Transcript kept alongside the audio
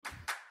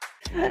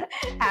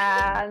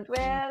And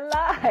we're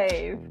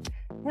live.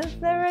 Is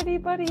there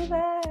anybody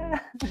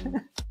there?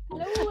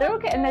 Hello, they're all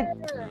getting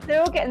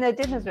their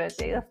dinners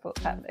ready. That's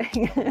what's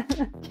happening.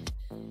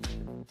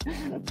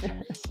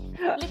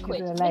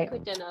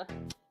 liquid dinner.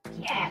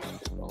 Yes.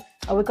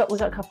 Oh, we've got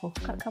a couple.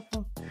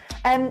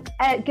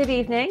 Good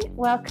evening.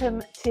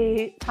 Welcome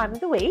to Time of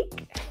the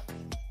Week,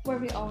 where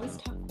we always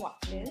talk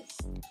watches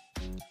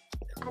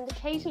and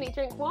occasionally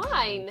drink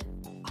wine.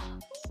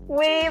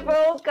 We've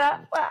all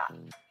got that.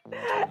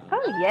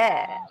 Oh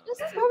yeah. This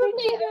is probably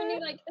only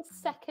like the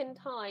second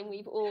time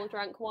we've all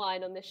drank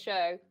wine on this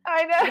show.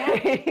 I know.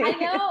 Yeah, I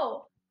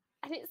know.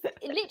 And it's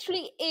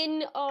literally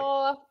in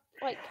our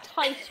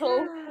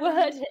title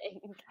wording. Do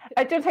you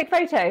want to take a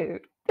photo?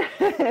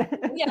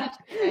 Yeah.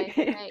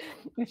 Okay.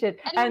 You should.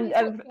 And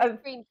a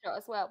screenshot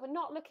as well. We're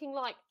not looking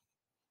like.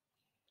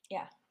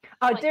 Yeah.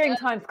 Oh, during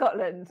Time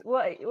Scotland.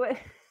 What does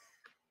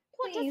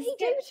he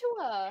do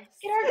to us?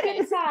 Get our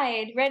good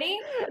side. Ready?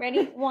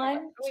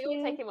 1, we 2,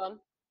 all take him on.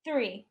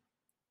 3.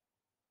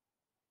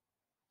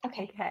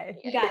 Okay.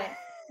 You got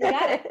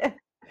it.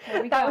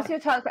 That was your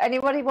chance for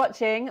anybody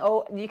watching,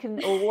 or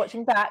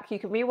watching back. You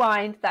can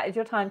rewind. That is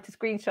your time to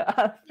screenshot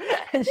us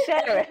and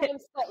share it.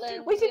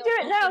 Scotland, we should do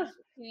it now.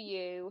 To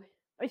you.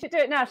 We should do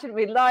it now, shouldn't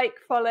we? Like,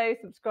 follow,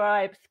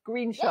 subscribe,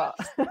 screenshot.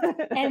 Yes.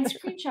 And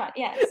screenshot,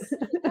 yes.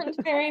 That's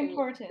very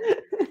important.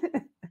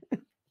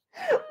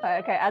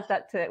 Okay, add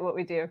that to what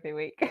we do every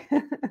week.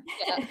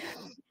 Yeah.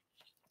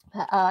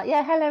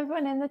 Hello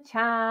everyone in the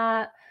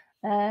chat.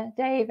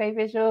 Dave, A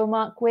Visual,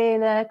 Mark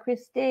Wheeler,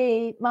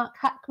 Christy, Mark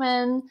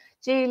Hackman,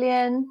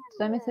 Julian.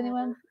 Did I miss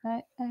anyone?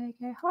 No.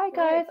 Okay. Hi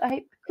guys. I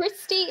hope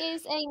Christy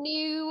is a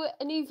new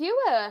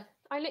viewer.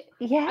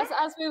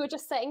 As we were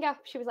just setting up,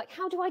 she was like,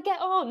 "How do I get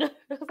on?" I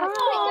was like,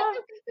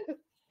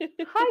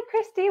 Hi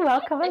Christy,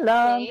 welcome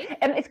along.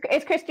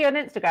 Is Christy on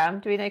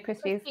Instagram? Do we know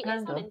Christy's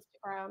handle? Is on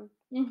Instagram.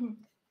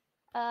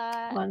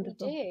 Mm-hmm.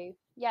 Wonderful. We do.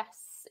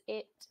 Yes,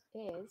 it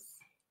is.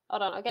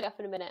 Hold on, I'll get it up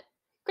in a minute.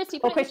 Christy,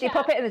 pop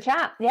it in the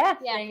chat. Yeah.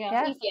 Yeah, there you go.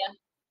 Yeah. Easier.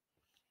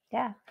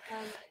 Yeah.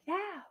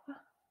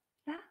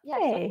 Yeah,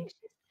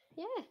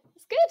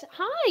 it's good.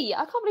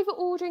 Hi, I can't believe we're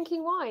all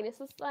drinking wine.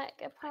 This is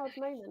like a proud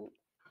moment.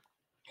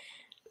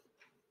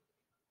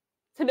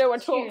 So no one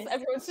talks.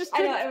 Everyone's just.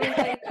 I know. Everyone's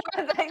like,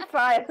 thanks,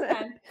 Brian.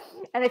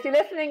 And if you're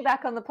listening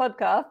back on the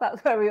podcast,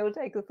 that's where we all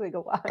take a swig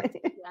of wine.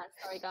 Yeah,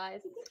 sorry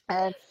guys.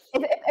 In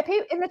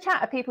the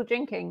chat, are people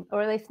drinking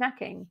or are they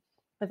snacking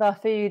with our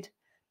food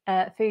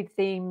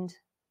themed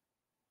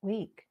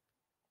week?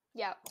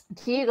 Yeah.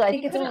 Do you guys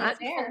think it's go?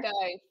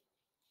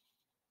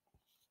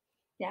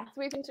 Yeah. So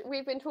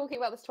we've been talking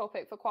about this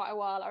topic for quite a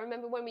while. I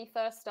remember when we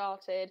first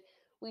started,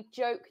 we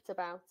joked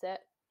about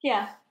it.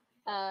 Yeah.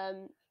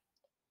 And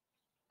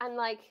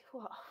 10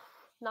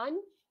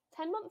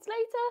 months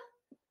later,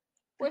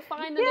 we're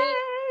finally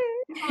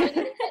getting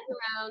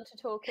around to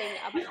talking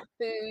about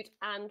food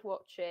and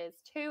watches.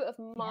 Two of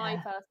my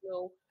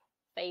personal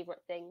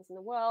favourite things in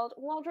the world,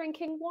 while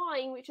drinking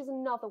wine, which is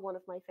another one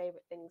of my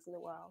favourite things in the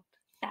world.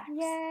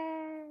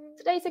 Yay!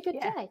 Today's a good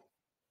day.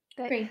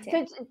 Great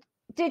day. So,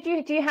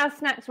 do you have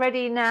snacks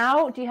ready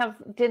now? Do you have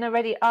dinner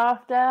ready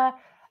after?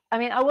 I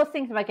mean, I was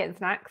thinking about getting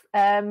snacks.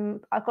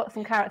 I've got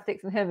some carrot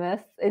sticks and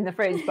hummus in the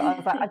fridge, but I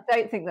was like, I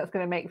don't think that's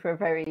going to make for a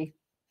very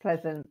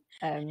pleasant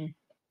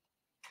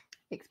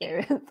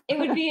experience. It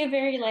would be a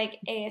very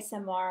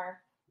ASMR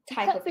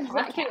type of podcast. That's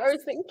exactly what I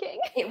was thinking.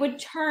 It would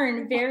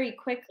turn very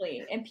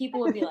quickly, and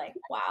people would be like,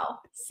 "Wow,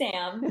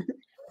 Sam."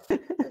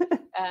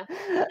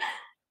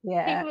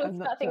 Yeah, people would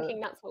start thinking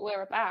that's what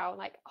we're about.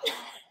 Like,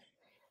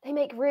 they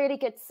make really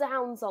good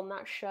sounds on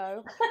that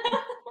show.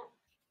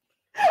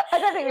 I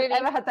don't think we've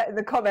ever had that in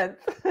the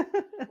comments. That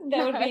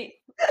would be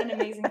an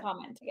amazing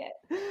comment to get.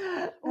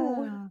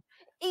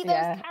 Eat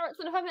those carrots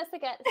and hummus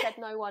again, said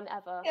no one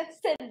ever. It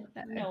said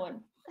no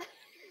one.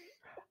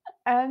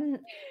 Are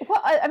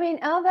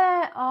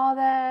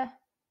there?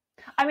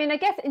 I mean, I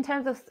guess in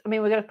terms of,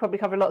 we're going to probably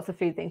cover lots of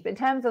food things, but in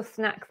terms of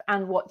snacks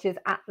and watches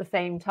at the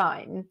same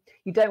time,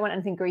 you don't want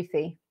anything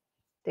greasy,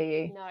 do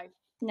you?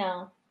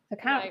 No. So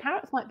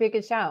carrots might be a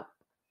good shout.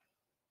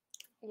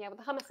 Yeah, with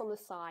the hummus on the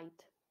side.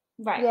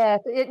 Right. Yeah,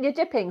 so you're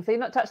dipping, so you're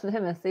not touching the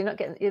hummus, so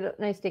you're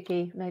no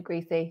sticky, no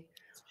greasy.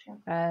 Sure.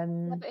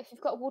 But if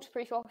you've got a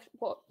waterproof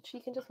watch,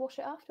 you can just wash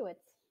it afterwards.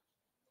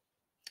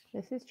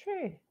 This is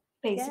true.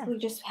 Basically,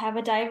 just have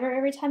a diver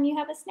every time you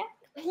have a snack.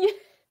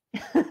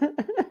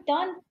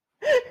 Done.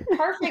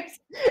 Perfect.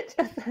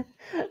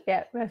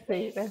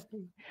 Messy.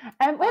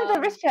 When's the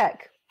wrist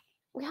check?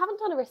 We haven't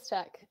done a wrist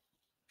check.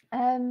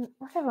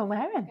 What's everyone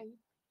wearing?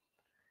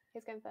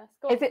 Who's going first?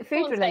 Go on. Is it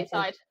food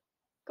related?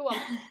 Go on.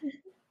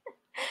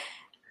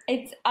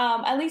 It's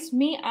at least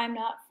me. I'm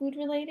not food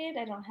related.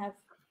 I don't have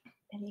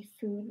any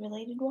food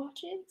related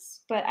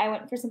watches, but I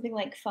went for something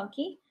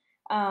funky.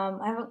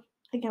 I don't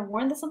think I've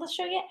worn this on the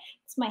show yet.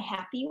 It's my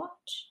Happy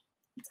Watch.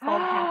 It's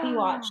called Happy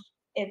Watch.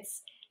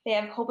 They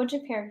have a whole bunch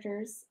of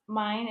characters.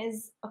 Mine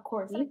is a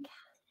corgi.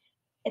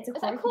 It's a corgi.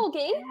 Is it a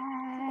corgi?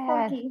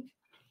 Yeah.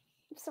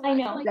 I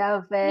know. Like,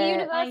 Love the it.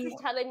 universe is know.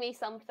 telling me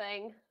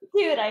something.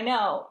 Dude, I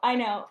know.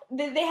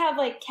 They have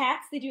like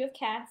cats. They do have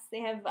cats. They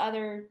have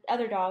other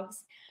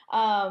dogs.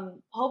 A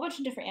whole bunch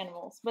of different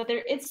animals, but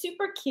it's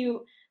super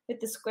cute with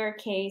the square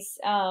case.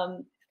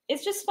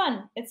 It's just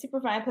fun. It's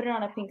super fun. I put it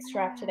on a pink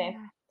strap today.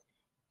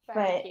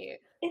 Very But cute.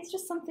 it's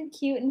just something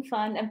cute and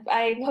fun. And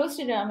I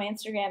posted it on my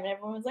Instagram, and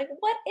everyone was like,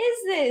 "What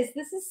is this?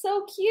 This is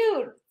so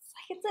cute!"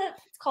 It's like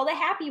it's called a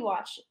happy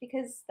watch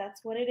because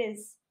that's what it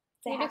is.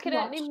 It's a You look happy at it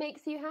watch. and it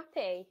makes you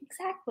happy.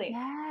 Exactly.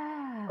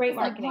 Yeah. Great It's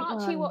like marketing.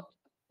 Parchy. What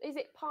is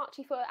it?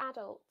 Parchy for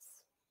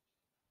adults.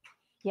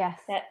 Yes.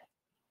 That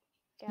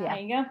Yeah. there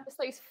you go. Just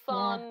those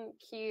fun,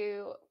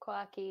 cute,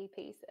 quirky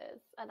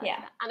pieces. I like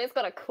Yeah. that. And it's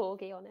got a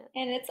corgi on it.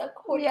 And it's a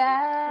corgi.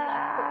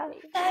 Yeah. Corgi.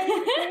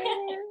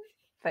 So cute.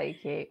 So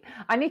cute.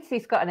 I need to see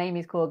Scott and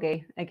Amy's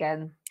corgi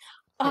again.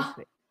 So Oh,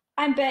 sweet.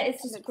 I bet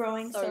it's That just looks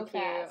growing so so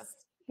cute. fast.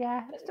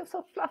 Yeah, it's still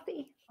so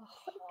fluffy.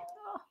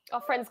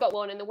 Our friend's got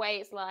one, and the way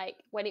it's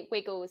like when it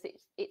wiggles,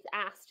 its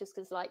ass just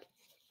goes like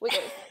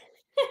wiggles.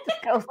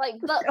 Just goes, Like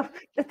look,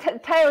 the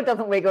tail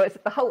doesn't wiggle; it's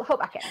the whole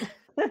back end.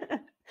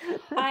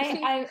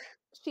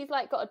 she's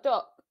like got a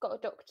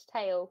docked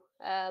tail.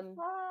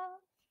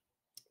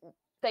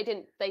 They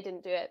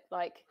didn't do it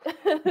like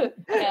Put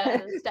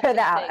that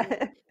out.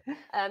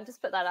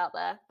 just put that out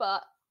there.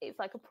 But it's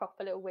like a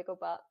proper little wiggle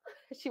butt.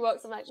 She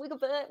walks, I'm like wiggle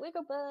butt.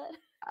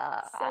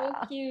 So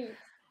cute.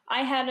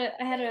 I had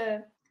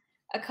a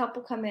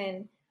couple come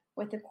in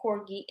with a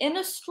corgi in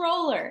a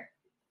stroller.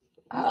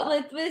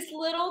 Like this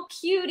little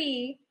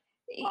cutie.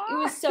 It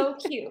was so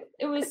cute.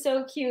 It was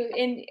so cute.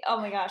 And oh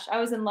my gosh, I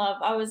was in love.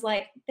 I was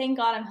like, thank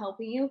God I'm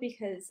helping you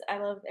because I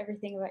love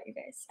everything about you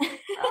guys.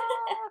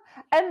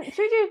 Should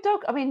we do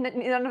dog? I mean,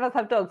 none of us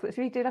have dogs, but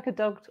should we do like a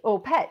dog or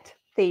pet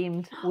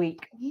themed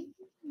week?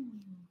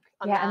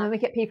 Yeah, and then we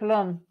get people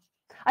on.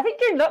 I think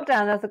during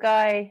lockdown, there's a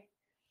guy.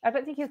 I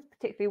don't think he was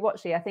particularly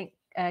watchy. I think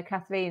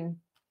Kathleen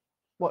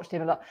watched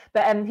him a lot,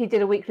 but he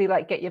did a weekly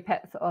like get your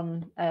pets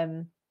on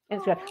Instagram.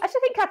 Actually, I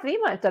think Kathleen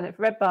might have done it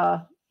for Red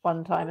Bar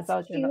one time as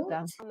well during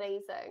lockdown.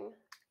 Amazing.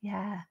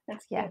 Yeah,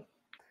 that's cute. Yeah.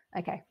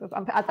 Okay,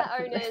 I'm add that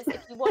Pet owners,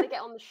 if you want to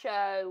get on the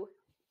show,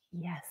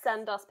 yes,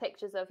 send us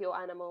pictures of your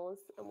animals,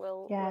 and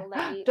we'll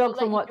let you. Dogs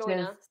we'll and let you join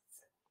watchers. us.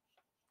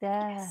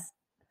 Yeah.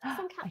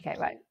 Some Okay,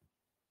 right.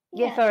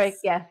 Yes. Yeah, sorry.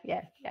 Yeah.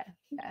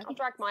 I'll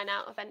drag mine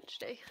out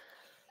eventually.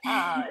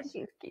 Oh,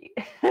 she's cute.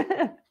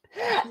 What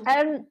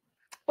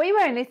are you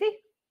wearing, Lucy?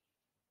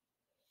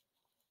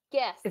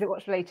 Yes. Is it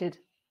watch related?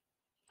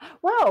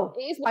 Well,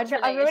 It is I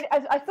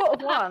thought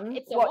of one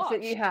It's a watch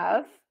that you watch.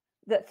 have.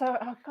 That so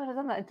oh god, I've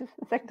done that. Just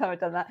the second time I've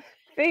done that.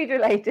 Food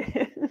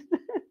related.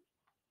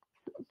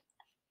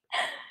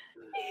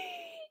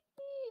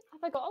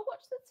 Have I got a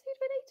watch that's food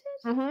related?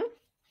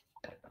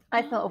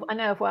 I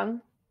know of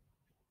one.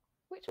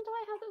 Which one do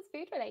I have that's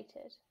food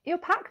related? You're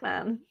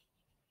Pac-Man.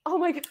 Oh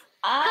my god!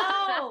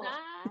 Oh,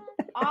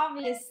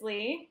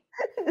 obviously.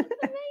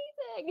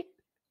 Amazing.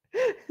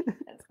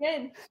 That's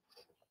good.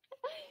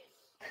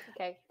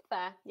 Okay,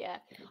 fair. Yeah,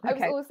 I was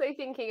Okay. also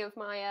thinking of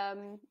my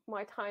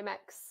my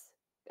Timex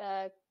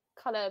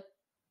color.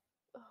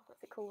 Oh,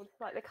 what's it called?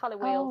 Like the color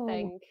wheel Oh,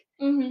 thing.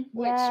 Mm-hmm.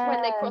 Which,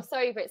 when they Yeah. cross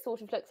over, it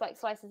sort of looks like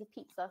slices of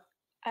pizza.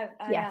 Yeah,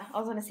 Yes. I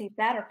was gonna say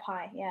that or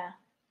pie. Yeah.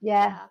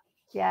 Yeah.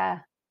 I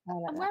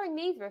like I'm that. wearing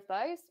neither of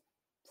those.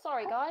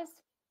 Sorry, guys.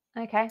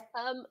 Okay.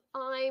 I'm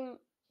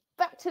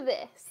back to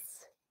this.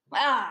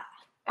 Ah.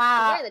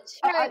 I'm wearing the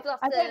cherry I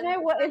blossom. don't know,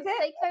 what is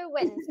it? Seiko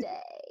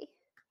Wednesday.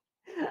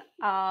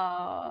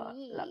 Oh,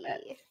 love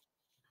it. Yeah.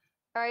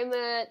 I'm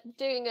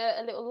doing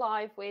a little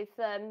live with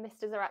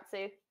Mr.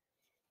 Zaratsu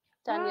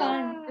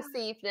Daniel this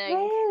evening.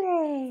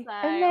 Really? So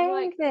I'm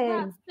like,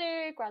 Amazing.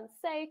 Zaratsu, Grand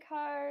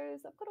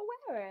Seiko's. I've got to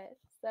wear it.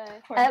 So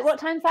What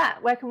time's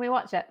that? Where can we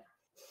watch it?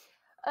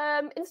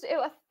 I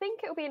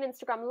think it'll be an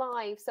Instagram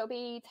live, so it'll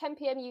be 10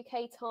 p.m.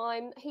 UK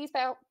time. He's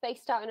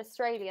based out in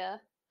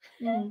Australia,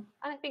 and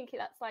I think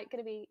that's like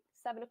going to be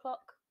 7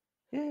 o'clock,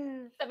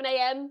 7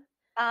 a.m.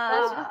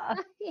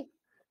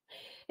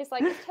 It's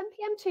like, is 10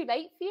 p.m. too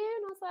late for you?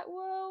 And I was like,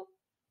 well,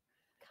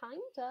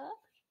 kinda.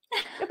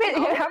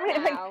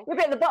 You're a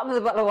bit at the bottom of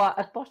the bottle of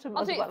wine. Bottom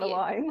I'll of do the it for bottle of you.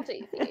 wine. I'll do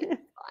it for you.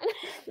 It's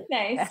fine.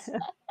 Nice.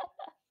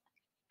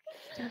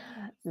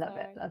 Love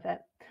it. Love it.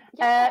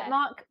 Yeah.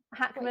 Mark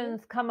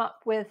Hackman's come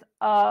up with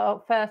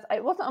our first.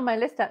 It wasn't on my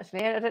list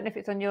actually. I don't know if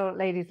it's on your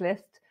ladies'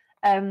 list.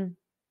 The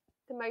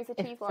Moser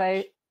If cheese so,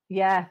 watch.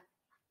 yeah,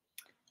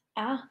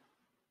 Ah.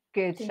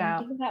 good Didn't shout.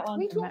 think of that one.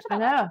 We talked I about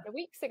that know. a couple of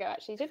weeks ago,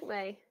 actually, didn't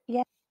we?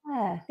 Yeah.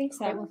 I think I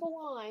so. don't remember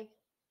why.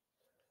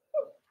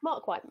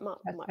 Mark That's might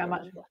how much.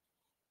 remember.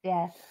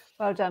 Yeah.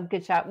 Well done.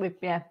 Good shout. We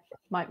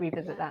might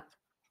revisit that.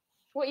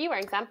 What are you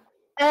wearing, Sam?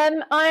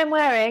 I am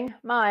wearing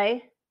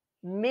my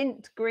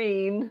mint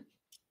green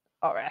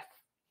Oris.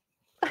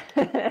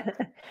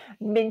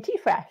 Minty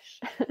fresh.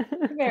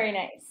 Very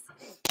nice.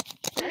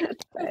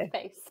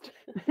 Toothpaste.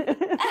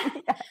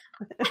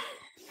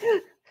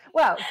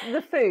 Well,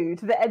 the food,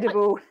 the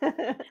edible.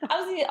 I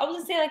was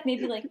gonna say like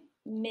maybe like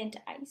mint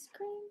ice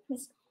cream.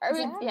 I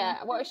mean,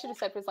 yeah, what I should have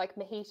said was like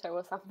mojito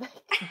or something.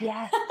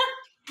 Yes.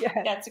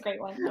 Yeah. That's a great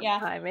one. Yeah.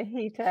 My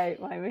mojito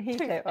orange.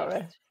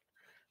 Toothpaste.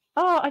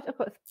 Oh, I've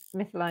got a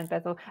misaligned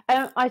bezel.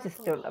 I just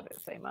still love it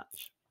so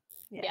much.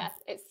 Yeah,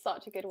 it's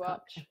such a good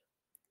watch.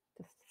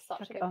 Just Such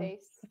chuck a it good on.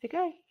 piece. Off you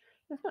go.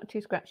 It's not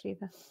too scratchy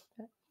either.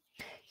 But...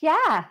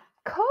 Yeah,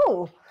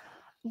 cool.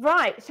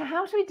 Right. So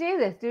how should we do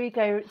this?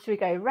 Should we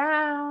go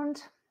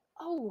round?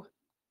 Oh,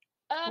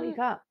 What you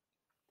got?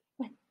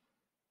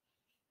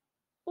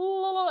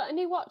 and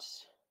you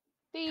watched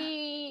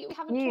we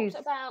haven't News.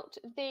 talked about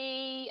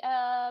the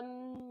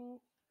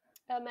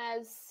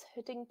Hermes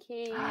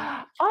Hodinkee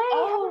I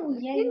haven't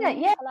seen it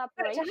yet.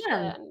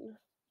 collaboration.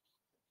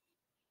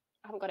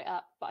 I haven't got it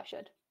up, but I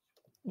should.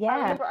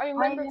 Yeah. I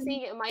remember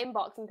seeing it in my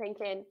inbox and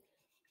thinking,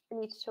 I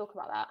need to talk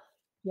about that.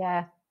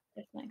 Yeah.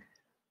 Definitely.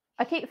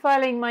 I keep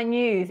filing my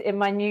news in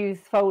my news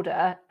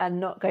folder and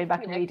not going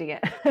back and reading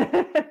it.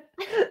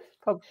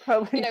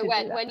 Probably you know,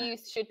 should do when you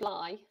should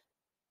lie.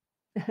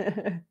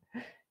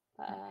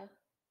 that.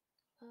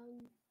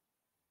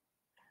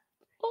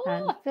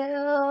 And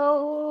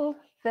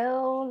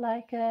Phil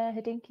like a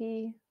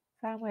Hodinkee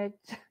sandwich.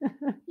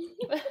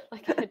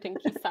 Like a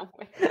Hodinkee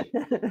sandwich.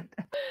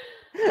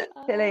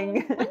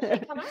 Filling. When did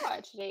it come out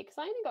actually? Because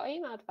I only got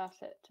emailed about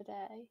it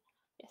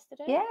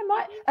yesterday. Yeah,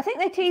 I think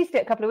they teased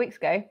it a couple of weeks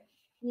ago.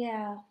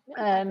 Yeah.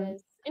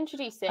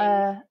 Introducing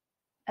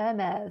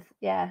Hermes.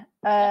 Yeah.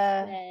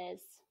 Hermes.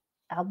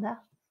 Hermes.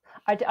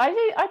 I do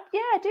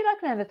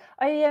like an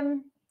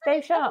Hermes.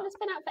 Dave Sharp. It's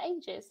been out for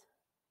ages.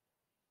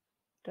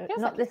 Not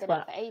like this it's been one.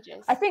 out for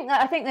ages. I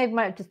think they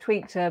might have just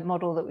tweaked a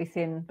model that we've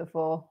seen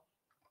before.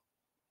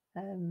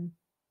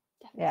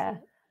 Yeah.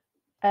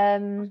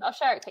 I'll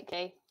share it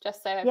quickly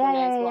just so everyone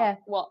knows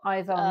what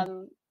eyes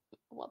on.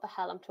 What the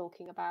hell I'm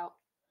talking about.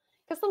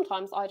 Because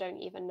sometimes I don't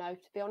even know,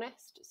 to be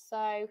honest.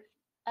 So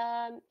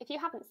if you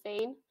haven't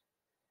seen,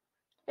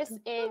 this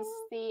is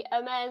the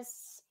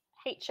Hermes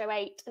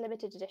H08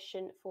 limited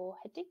edition for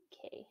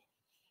Hodinkee.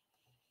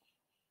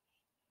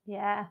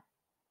 Yeah.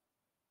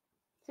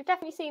 So you've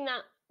definitely seen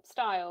that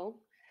style.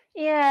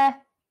 Yeah.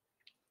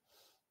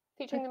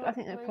 Featuring I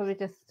think they're probably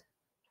just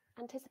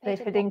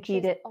anticipated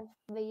Hodinkied it of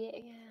the year.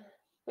 Yeah.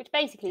 Which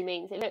basically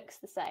means it looks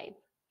the same.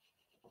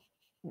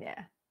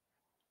 Yeah.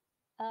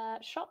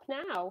 Shop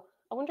now.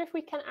 I wonder if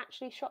we can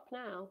actually shop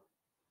now.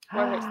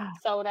 Whether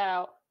it's sold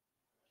out.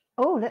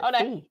 Oh, let's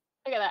see.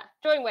 Look at that.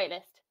 Join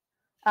waitlist.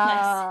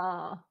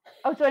 Nice.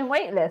 Oh, join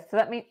waitlist. So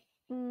that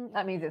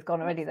means it's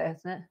gone already, though,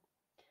 isn't it?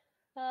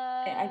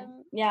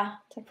 Yeah.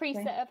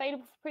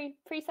 Available for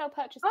pre-sale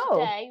purchase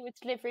today with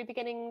delivery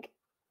beginning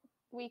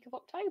week of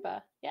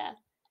October. Yeah.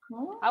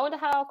 Oh. I wonder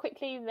how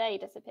quickly they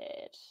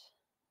disappeared.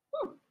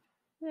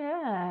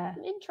 Yeah.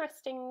 An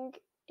interesting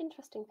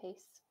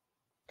piece.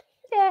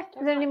 Yeah.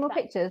 Are there any more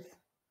pictures?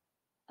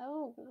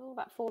 Oh,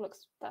 that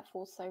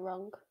falls so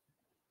wrong.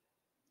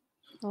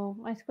 Oh,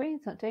 my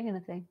screen's not doing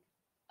anything.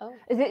 Oh.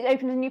 Is it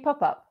opened a new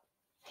pop-up?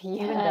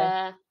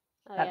 Yeah.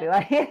 That'd be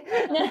right.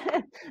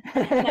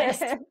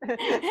 Nice.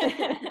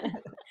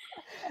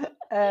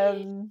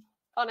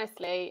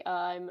 Honestly,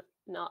 I'm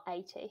not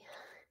 80.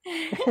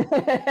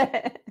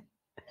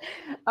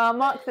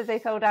 Mark says they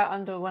sold out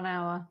under 1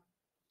 hour.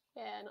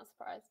 Yeah, not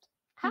surprised.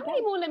 How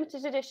many more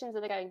limited editions are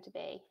there going to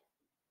be?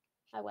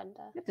 I wonder.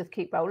 Let's just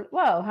keep rolling.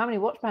 Well, how many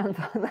watch bands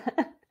are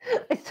there?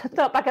 Let's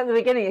start back at the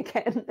beginning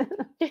again.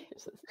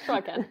 Try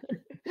again.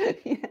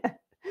 Yeah.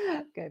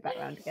 Go back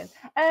round again.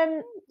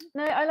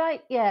 No, I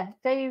like,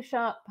 Dave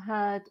Sharp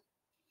had,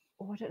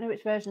 I don't know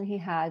which version he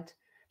had,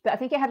 but I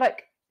think it had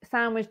like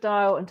sandwich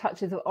dial and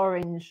touches of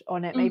orange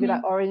on it, maybe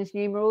like orange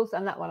numerals,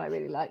 and that one I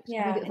really liked.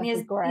 Yeah, I think and he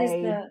has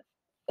the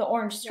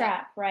orange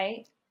strap,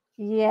 right?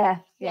 Yeah.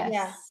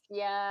 Yeah.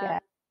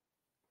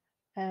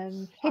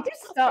 He did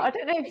start, I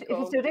don't know if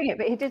he's still doing it,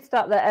 but he did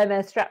start the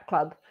Hermes Strap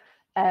Club,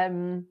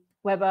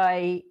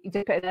 whereby he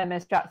did put in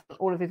Hermes straps on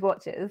all of his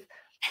watches,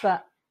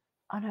 but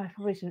I know I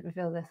probably shouldn't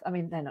reveal this. I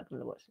mean, they're not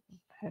going to watch it.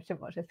 I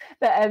shouldn't watch this.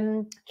 But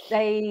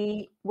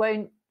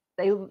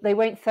they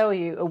won't sell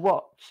you a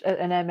watch,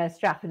 an Hermes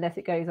strap, unless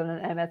it goes on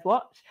an Hermes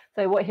watch.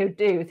 So what he'll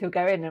do is he'll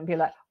go in and be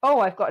like, "Oh,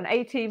 I've got an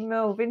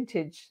 18mm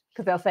vintage,"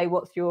 because they'll say,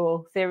 "What's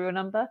your serial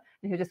number?"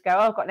 And he'll just go,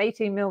 "Oh, I've got an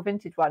 18mm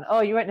vintage one."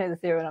 "Oh, you won't know the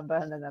serial number."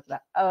 And then they'll be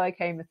like, "Oh,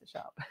 okay, Mr.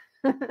 Sharp."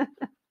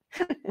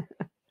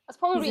 That's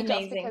probably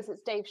just because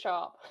it's Dave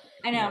Sharp.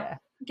 I know. Yeah.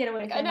 Get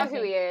away from I know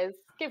who he is.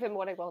 Give him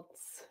what he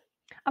wants.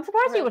 I'm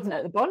surprised he wasn't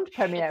at the Bond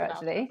premiere,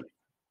 actually.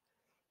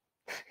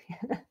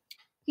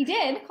 He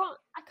did.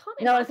 I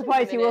can't. No, I'm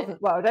surprised he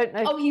wasn't. Well, I don't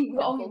know. He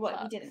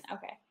didn't.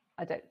 Okay.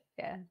 I don't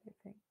think.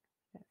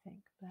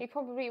 But... He'd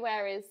probably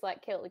wear his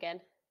kilt again.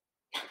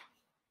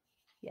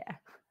 Yeah.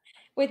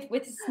 With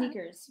his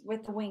sneakers,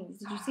 with the wings.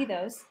 Did you see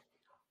those?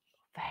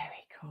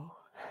 Very cool.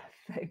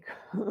 So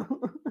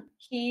cool.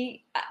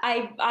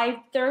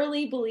 I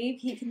thoroughly believe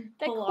he can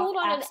pull off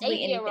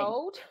absolutely anything. They're cool on an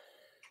 8-year-old.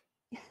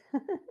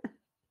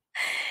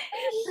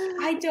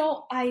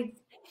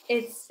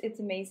 It's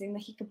amazing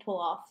that he could pull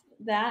off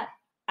that.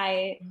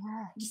 I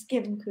just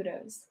give him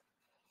kudos.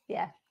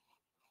 Yeah.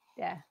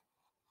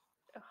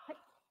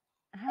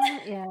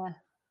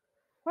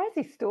 Where does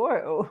he store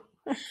it all?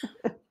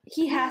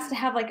 he has to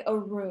have like a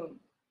room.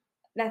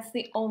 That's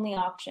the only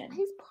option.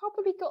 He's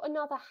probably got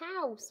another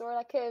house or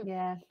like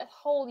a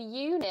whole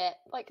unit.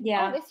 Like,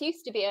 oh, this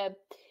used to be a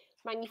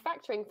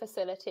manufacturing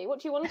facility. What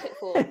do you want it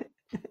for?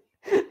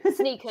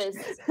 Sneakers.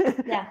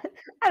 Yeah.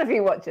 And a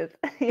few watches.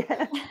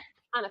 Yeah.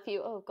 And a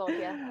few. Oh God,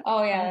 yeah.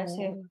 Oh yeah, that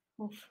too.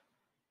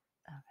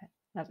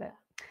 Love it.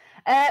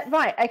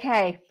 Right.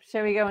 Okay.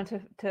 Shall we go on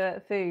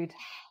to food?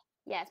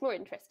 Yeah, it's more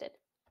interested.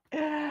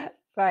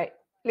 Right.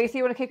 Lucy,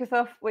 you want to kick us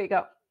off? What you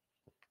got?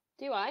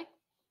 Do I?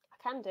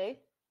 I can do.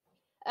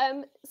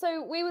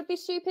 So we would be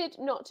stupid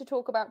not to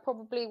talk about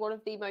probably one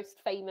of the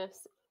most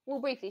famous. We'll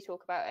briefly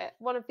talk about it.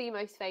 One of the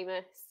most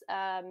famous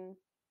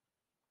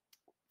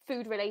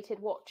food-related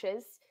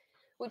watches,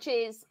 which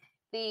is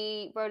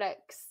the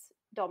Rolex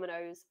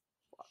Domino's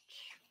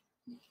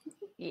watch.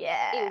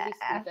 Yeah. It would be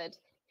stupid.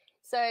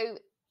 So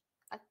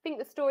I think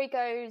the story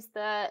goes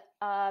that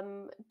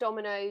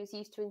Domino's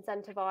used to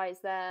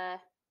incentivize their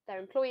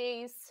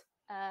employees.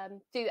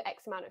 Do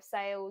X amount of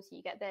sales,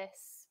 you get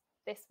this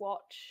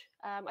watch.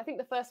 I think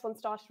the first one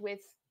started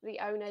with the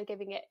owner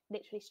giving it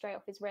literally straight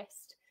off his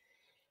wrist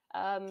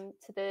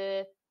to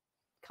the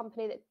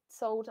company that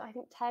sold, I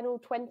think, 10 or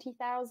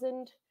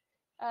 20,000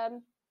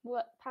 pounds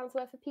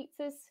worth of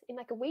pizzas in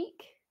like a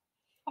week.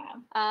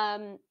 Wow.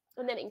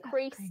 And then it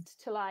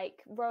increased to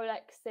like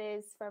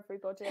Rolexes for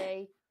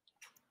everybody.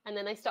 And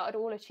then they started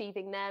all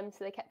achieving them,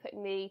 so they kept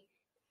putting the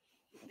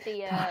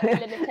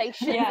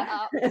limitations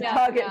up,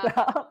 targets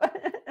up,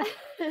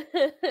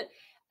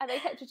 and they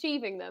kept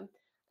achieving them.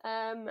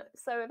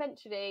 So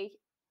eventually,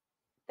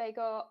 they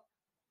got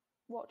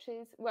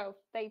watches. Well,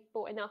 they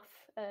bought enough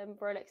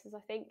Rolexes,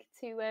 I think,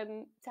 to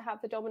have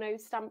the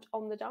Domino's stamped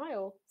on the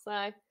dial. So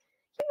can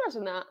you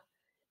imagine that?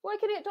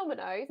 Working at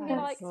Domino's and you're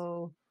like,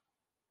 cool.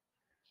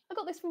 I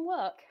got this from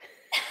work.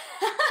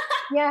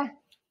 Yeah.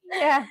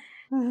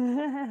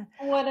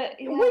 What a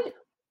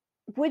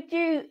would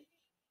you?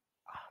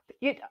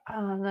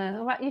 Oh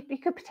no! You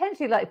could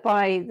potentially like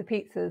buy the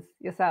pizzas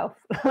yourself.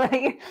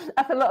 Like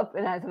that's a lot of.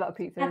 No, it's a lot of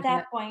pizzas. At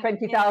that point,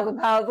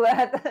 £20,000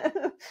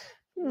 worth.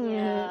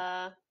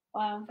 Yeah.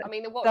 Wow. I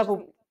mean, the watch.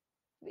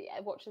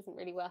 Watch isn't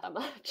really worth that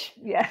much.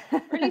 Yeah. Or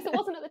at least it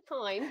wasn't at the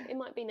time. It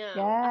might be now.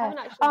 Yeah. I haven't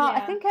actually.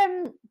 I think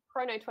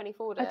Chrono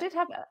 24. I did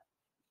have.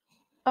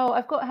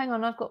 I've got. Hang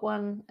on, I've got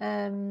one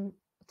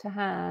to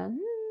hand.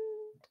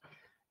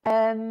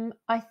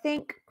 I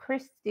think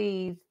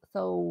Christie's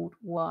sold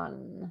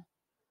one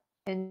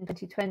in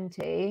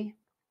 2020.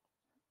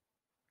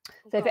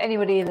 So for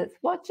anybody that's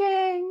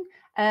watching,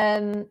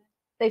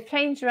 they've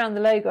changed around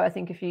the logo, I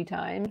think, a few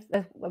times.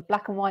 There's a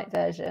black and white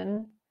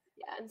version.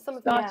 Yeah, and some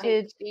of the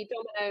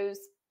Domino's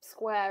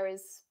square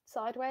is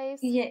sideways.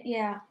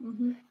 Yeah.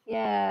 Mm-hmm.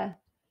 Yeah.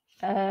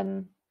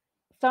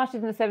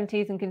 Started in the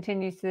 70s and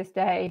continues to this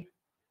day.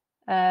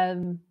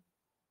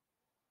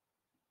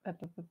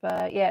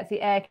 Yeah, it's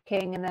the Air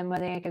King, and then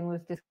when the Air King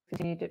was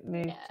discontinued, it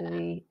moved to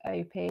the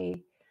OP.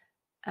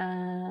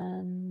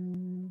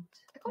 And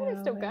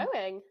it's still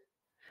going.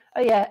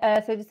 Oh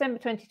yeah, so December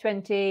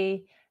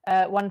 2020,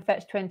 one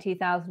fetched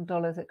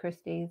 $20,000 at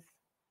Christie's.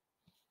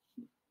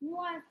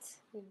 What?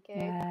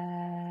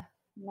 Yeah,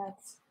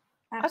 that's.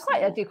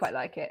 I do quite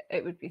like it.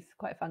 It would be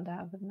quite fun to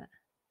have, wouldn't it?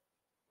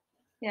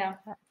 Yeah.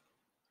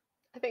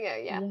 I think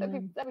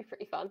that'd be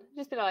pretty fun.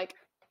 Just be like,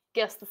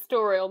 guess the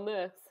story on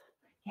this.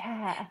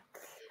 Yeah.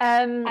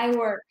 I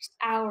worked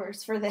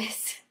hours for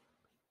this.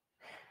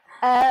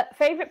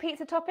 Favorite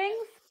pizza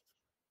toppings?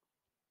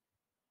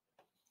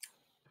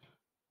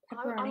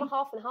 I'm a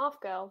half and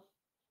half girl.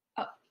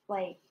 Oh,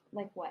 like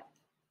what?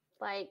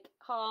 Like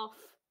half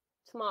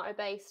tomato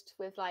based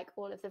with like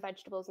all of the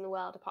vegetables in the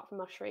world apart from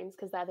mushrooms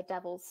because they're the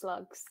devil's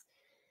slugs.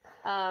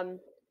 And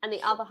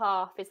the other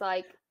half is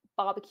like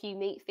barbecue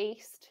meat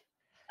feast.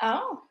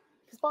 Oh.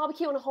 Because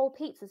barbecue on a whole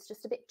pizza is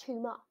just a bit too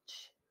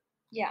much.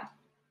 Yeah.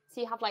 So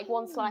you have like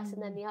one slice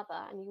and then the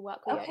other, and you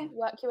work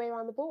your way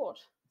around the board.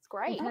 It's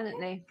great.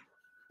 Definitely.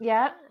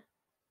 Yeah.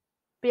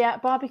 But yeah,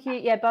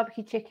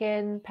 barbecue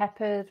chicken,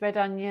 peppers, red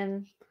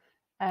onion.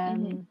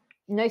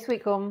 No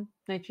sweet corn,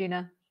 no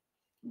tuna.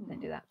 Don't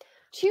do that.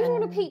 Tuna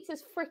on a pizza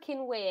is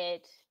freaking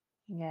weird.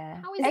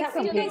 Yeah. How is that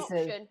still an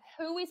option?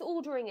 Who is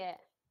ordering it?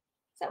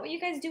 Is that what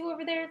you guys do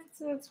over there?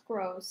 That's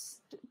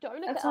gross. Don't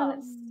look at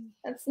us.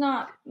 That's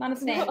not a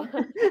thing.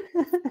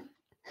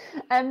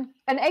 And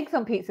eggs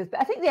on pizzas, but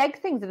I think the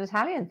egg thing's an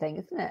Italian thing,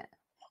 isn't it?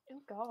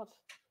 Oh God.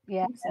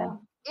 Yeah. So.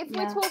 If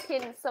we're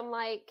talking some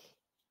like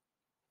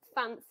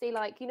fancy,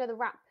 like the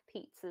wrap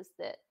pizzas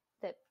that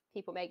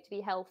people make to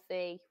be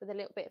healthy with a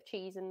little bit of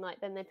cheese and like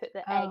then they put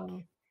the egg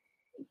on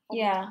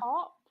the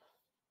top.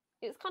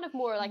 It's kind of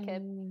more like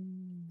a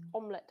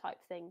omelette type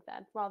thing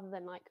then, rather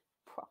than like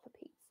proper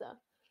pizza.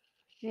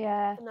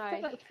 Yeah. No,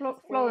 like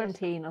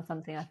Florentine or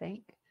something, I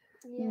think.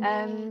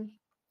 Yeah.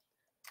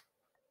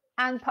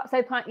 And so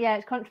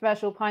it's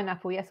controversial.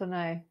 Pineapple, yes or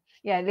no?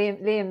 Yeah,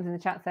 Liam's in the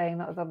chat saying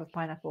not as odd as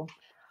pineapple.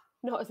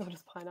 Not as odd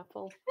as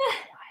pineapple.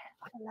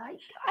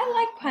 I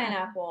like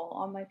pineapple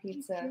on my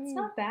pizza. It's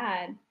not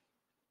bad.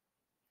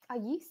 I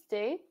used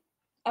to.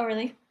 Oh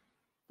really?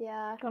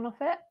 Yeah. Gone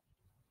off it?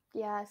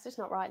 Yeah, it's just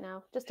not right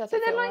now. Just So doesn't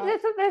then, feel like,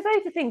 right. there's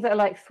loads of things that are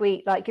like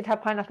sweet. Like you'd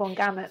have pineapple and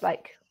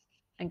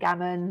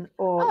gammon,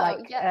 or Oh,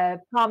 like yeah.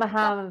 Parma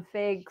ham and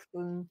figs,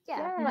 and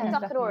Yeah, Mhm. like duck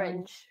stuff and in orange.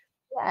 orange.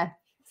 Yeah,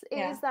 It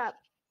Yeah. is that,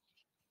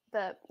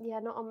 but yeah,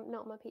 not on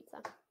my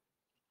pizza.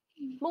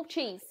 More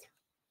cheese.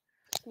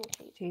 More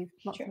cheese. cheese,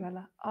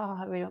 mozzarella. Oh,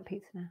 I really want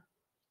pizza now.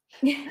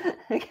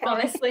 Okay.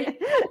 Honestly.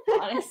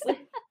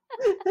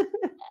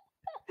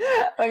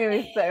 I'm gonna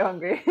be so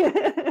hungry.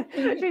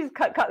 Should we just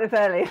cut this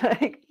early?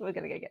 Like we're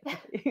gonna go get some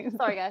food.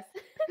 Sorry, guys.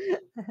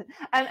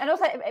 And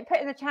also put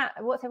in the chat,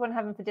 what's everyone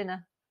having for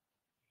dinner?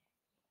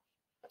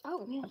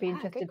 Oh, I'd be yeah,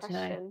 interested good to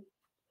know. question.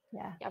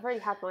 Yeah. I've already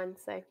had mine,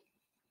 so.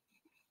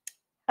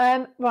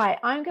 Right,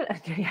 I'm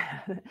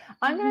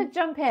gonna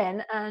jump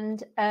in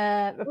and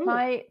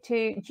reply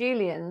to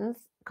Julian's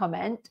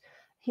comment.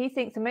 He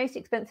thinks the most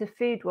expensive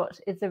food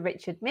watch is the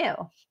Richard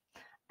Mille.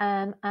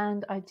 And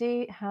I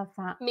do have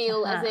that.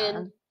 Meal as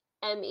in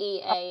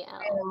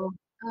MEAL.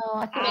 Oh,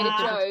 I I made a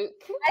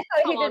joke. I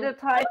thought Come he did on. a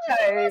typo.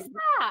 What's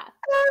that?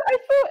 Oh, I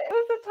thought it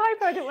was a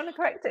typo. I didn't want to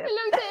correct I it.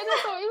 looked at it and I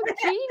thought it was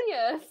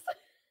genius.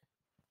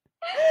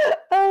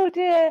 Oh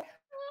dear.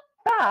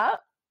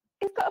 But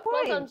he's got a Well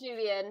point. done,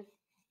 Julian.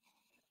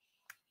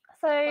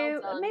 So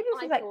Well done. maybe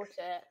this I is like. thought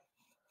it.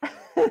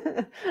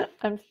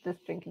 I'm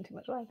just drinking too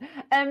much wine.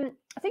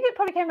 I think it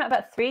probably came out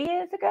about 3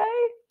 years ago.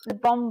 The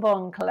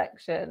Bonbon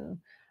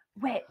collection,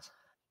 which,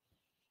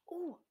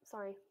 Oh,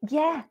 sorry.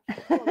 yeah.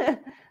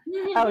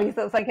 Oh, you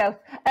thought something else.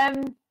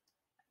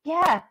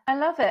 Yeah, I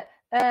love it.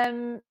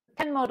 10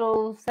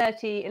 models,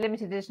 30, a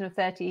limited edition of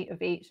 30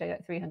 of each, so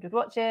like 300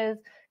 watches,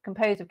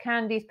 composed of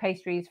candies,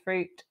 pastries,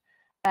 fruit.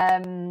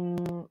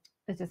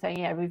 As you're saying,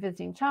 yeah,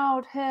 revisiting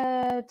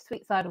childhood,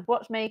 sweet side of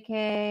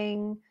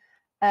watchmaking.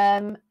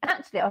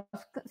 Actually, I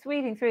was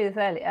reading through this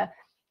earlier.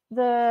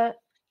 The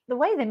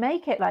way they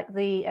make it, like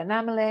the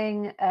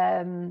enameling,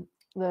 the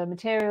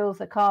materials,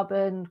 the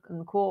carbon and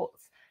the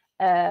quartz,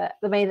 the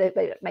way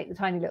they make the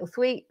tiny little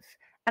sweets,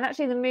 and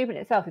actually the movement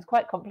itself is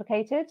quite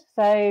complicated.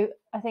 So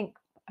I think,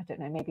 I don't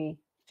know, maybe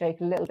joke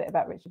a little bit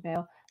about Richard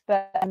Mille,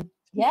 but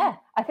yeah,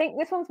 I think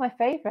this one's my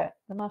favourite,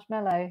 the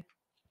marshmallow.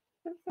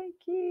 It's so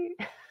cute.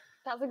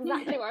 That's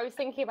exactly what I was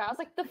thinking about. I was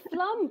like, the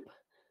flump.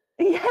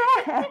 Yeah.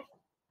 I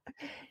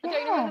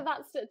don't know whether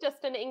that's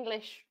just an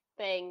English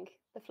thing,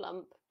 the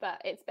flump,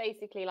 but it's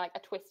basically like a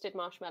twisted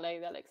marshmallow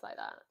that looks like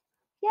that.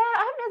 Yeah, I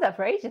haven't had that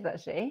for ages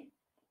actually.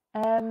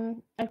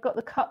 I've got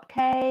the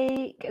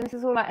cupcake, and this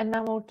is all like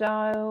enamel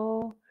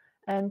dial,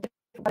 different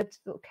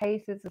little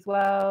cases as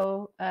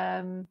well.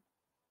 I don't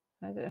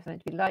know if it's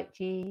meant to be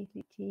lychee.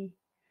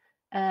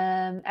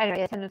 Anyway,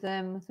 yeah, 10 of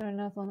them. Was there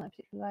another one that I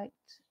particularly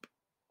liked?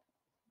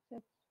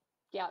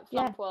 Yeah,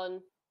 flump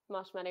one,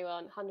 marshmallow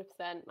one,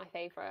 100% my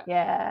favourite.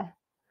 Yeah.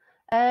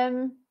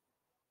 Yeah,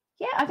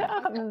 I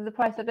can't remember the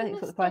price. I don't think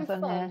it's got the price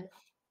on here.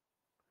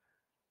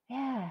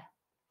 Yeah,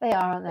 they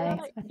are, aren't they? They're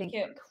like I think.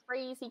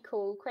 Crazy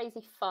cool,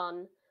 crazy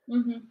fun,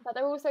 Mm-hmm. but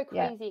they're also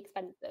crazy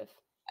expensive.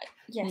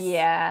 Yes.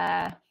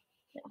 Yeah.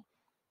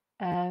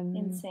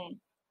 Insane.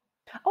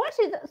 Oh,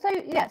 actually,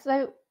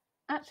 so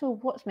actual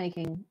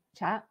watchmaking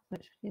chat,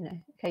 which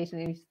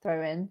occasionally we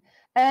throw in.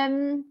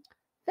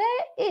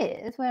 There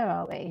is, where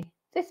are we?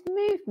 This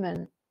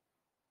movement.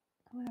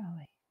 Where are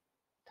we?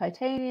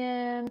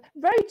 Titanium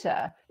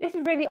rotor. This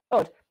is really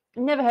odd.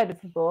 Never heard of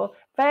it before.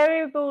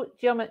 Variable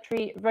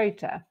geometry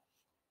rotor,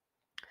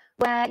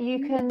 where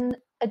you can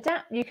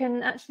adapt. You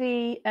can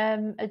actually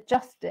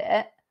adjust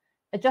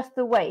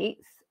the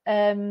weights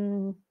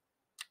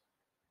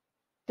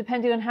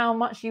depending on how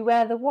much you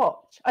wear the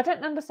watch. I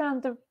don't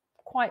understand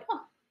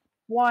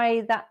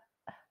why that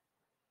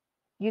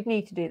you'd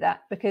need to do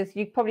that, because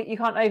you can't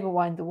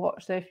overwind the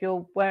watch. So if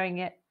you're wearing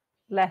it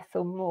less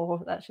or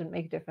more, that shouldn't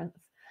make a difference,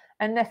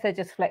 unless they're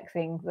just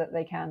flexing that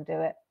they can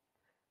do it.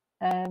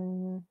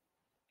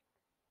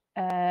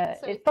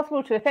 It's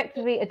possible to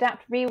effectively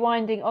adapt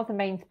rewinding of the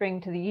mainspring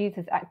to the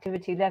user's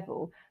activity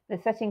level. The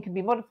setting can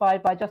be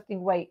modified by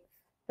adjusting weights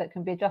that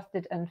can be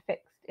adjusted and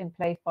fixed in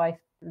place by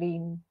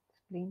spleen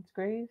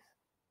screws.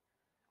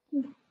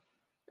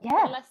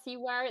 Yeah. The less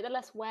you wear it, the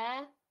less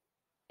wear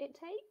it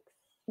takes.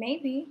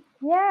 Maybe.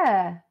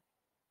 Yeah.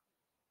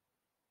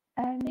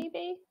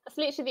 Maybe. That's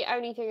literally the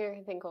only thing I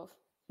can think of.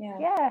 Yeah.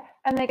 Yeah,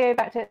 and they go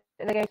to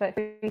like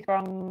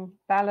free-sprung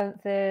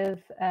balances,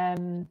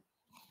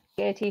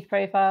 gear teeth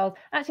profiles.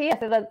 Actually, yes,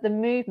 so the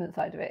movement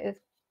side of it is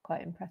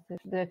quite impressive.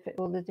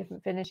 All the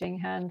different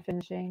hand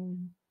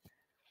finishing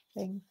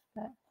things.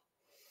 But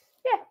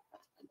yeah,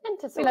 And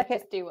to sort of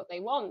just do what they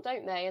want,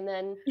 don't they? And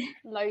then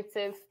loads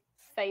of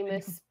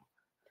famous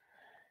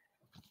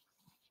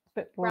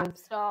rap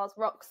stars,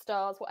 rock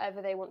stars,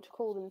 whatever they want to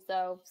call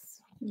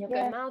themselves,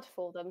 go mad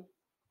for them.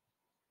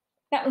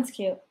 That one's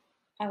cute.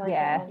 I like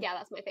that one. Yeah,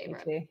 that's my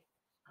favourite. Me too.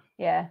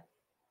 Yeah.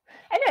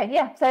 Anyway,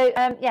 yeah. So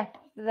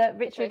the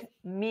Richard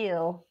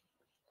Mille.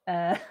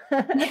 I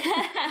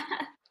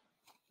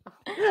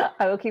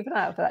will keep an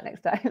eye out for that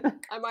next time.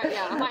 I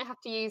might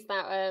have to use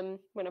that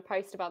when I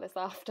post about this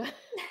after.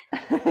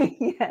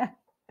 Yeah.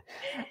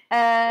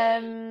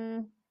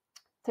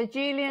 So So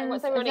Julian's.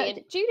 what's everyone is that-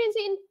 eating? Julian's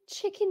eating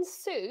chicken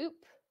soup.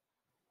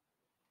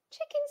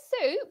 Chicken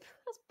soup?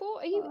 That's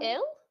Are you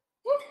ill?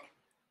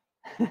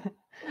 Does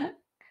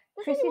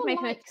Chrissy's anyone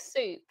making a- like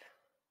soup?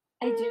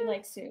 I do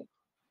like soup.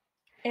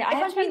 I If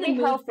have I'm to be trying in to the be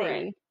mood for it.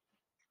 healthy.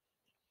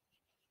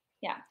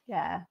 Yeah.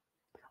 Yeah.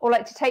 Or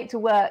like to take to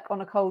work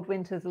on a cold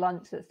winter's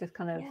lunch that's just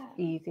kind of Yeah.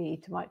 easy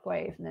to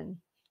microwave and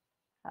then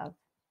have.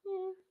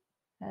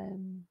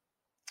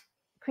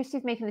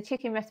 Christy's making the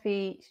chicken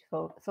recipe she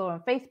saw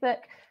on Facebook,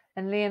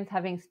 and Liam's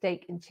having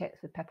steak and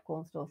chips with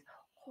peppercorn sauce.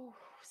 Oh,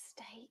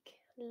 steak.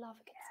 Love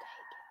a good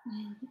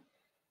steak.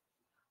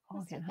 Oh, I'm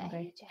That's getting so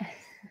hungry.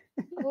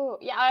 Oh,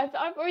 yeah,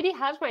 I've already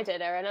had my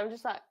dinner and I'm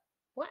just like,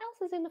 what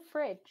else is in the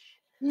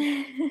fridge?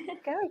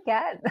 Go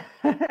again.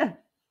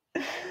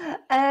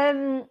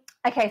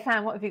 Okay,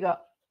 Sam, what have you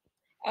got?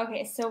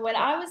 Okay, so when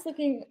I was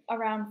looking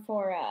around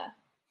for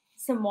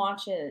some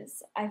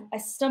watches, I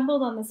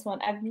stumbled on this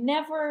one. I've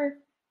never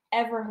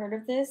ever heard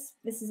of this.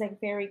 This is like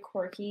very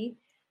quirky,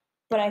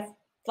 but I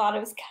thought it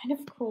was kind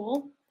of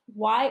cool.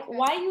 Why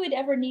you would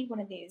ever need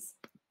one of these?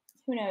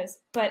 Who knows?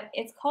 But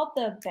it's called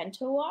the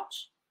Bento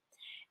watch,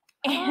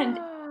 and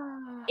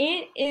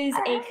it is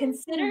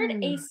considered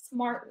a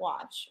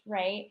smartwatch,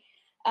 right?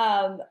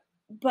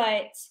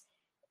 But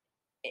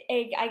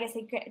I guess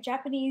a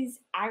Japanese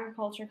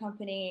agriculture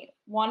company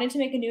wanted to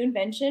make a new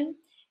invention,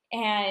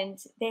 and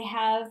they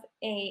have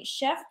a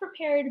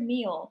chef-prepared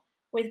meal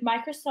with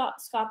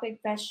microscopic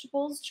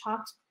vegetables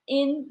chopped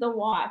in the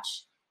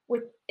watch.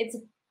 It's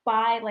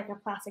by like a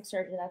plastic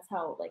surgeon. That's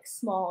how like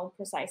small and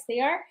precise they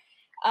are.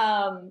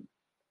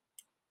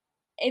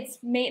 It's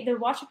made. The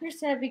watch appears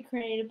to have been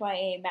created by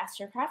a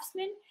master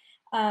craftsman.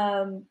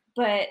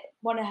 But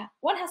one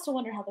has to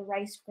wonder how the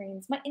rice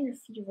grains might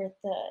interfere with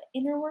the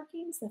inner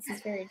workings. This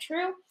is very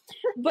true.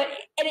 But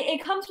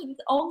it comes with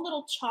its own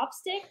little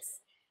chopsticks.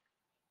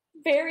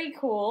 Very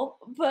cool.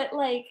 But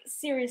like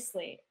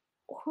seriously,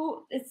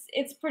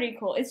 it's pretty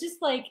cool. It's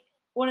just like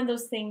one of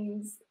those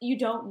things you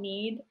don't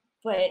need,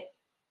 but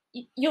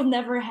you'll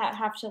never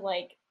have to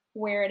like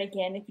wear it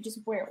again. If you just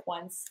wear it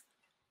once,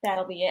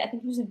 that'll be it. I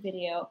think there's a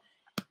video.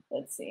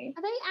 Let's see.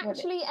 Are they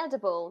actually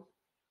edible?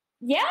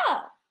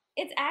 Yeah.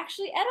 It's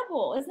actually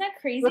edible. Isn't that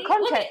crazy?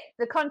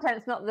 The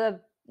content's not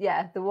the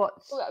watch.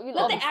 Well, I mean,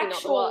 Not the obviously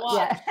actual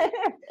watch. Yeah.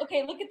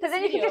 Okay, look at So this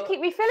then you video. can just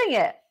keep refilling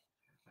it.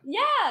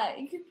 Yeah,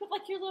 you could put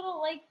like your little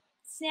like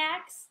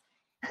snacks,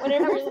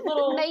 whatever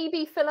little.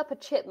 Maybe fill up a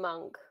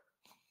chipmunk.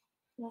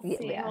 Let's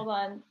see. Yeah. Hold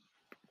on.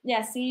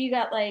 Yeah, see, you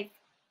got like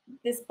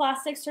this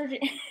plastic surgeon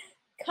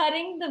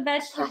cutting the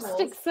vegetables.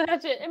 Plastic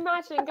surgeon.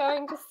 Imagine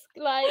going to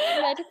like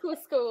medical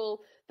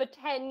school for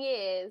 10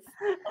 years,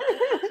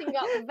 cutting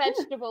up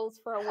vegetables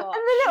for a watch.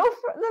 And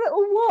the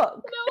little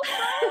wok.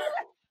 No.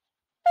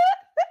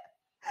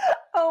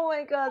 Oh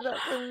my god, that's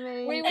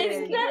amazing. We were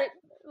thinking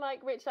like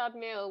Richard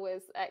Mille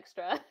was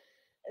extra.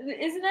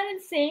 Isn't that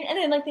insane? And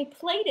then like they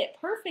played it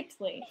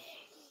perfectly.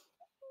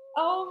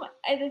 Oh,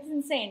 it's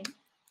insane.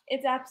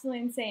 It's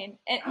absolutely insane.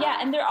 And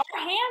yeah, and there are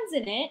hands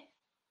in it,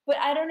 but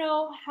I don't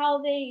know how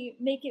they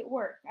make it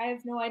work. I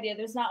have no idea.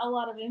 There's not a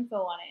lot of info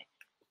on it,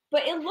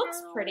 but it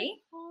looks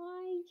pretty.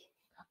 Why?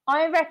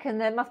 I reckon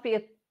there must be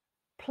a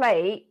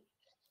plate,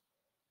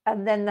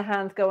 and then the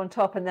hands go on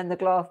top, and then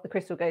the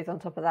crystal goes on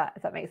top of that.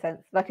 If that makes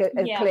sense, like a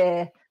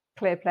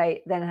clear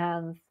plate, then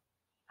hands.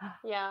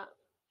 Yeah.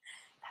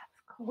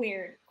 That's cool.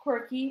 Weird,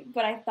 quirky,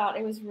 but I thought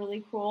it was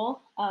really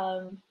cool.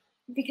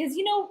 Because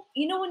you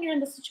know when you're in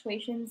the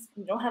situations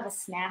you don't have a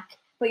snack,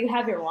 but you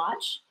have your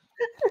watch.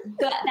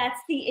 That's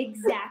the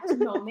exact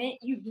moment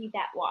you need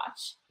that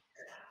watch.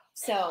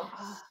 So,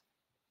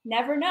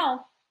 never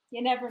know.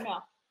 You never know.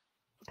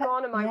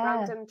 Gone are my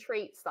random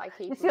treats that I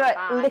keep Just in my like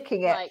bag.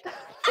 licking it. Like,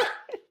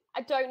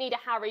 I don't need a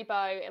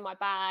Haribo in my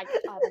bag.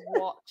 I have a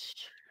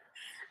watch.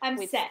 I'm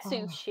with set.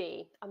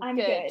 sushi. I'm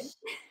good.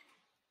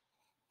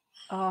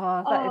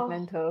 Oh, that is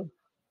mental.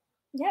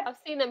 Yep. I've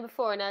seen them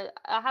before, and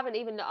I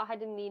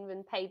didn't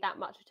even pay that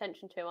much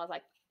attention to them. I was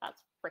like,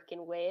 that's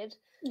freaking weird.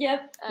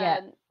 Yep.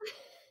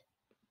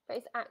 But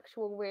it's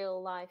actual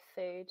real life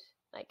food,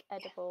 like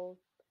edible.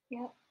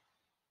 Yep.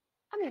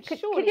 I mean, Could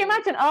surely you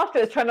imagine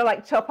afterwards trying to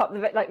like chop up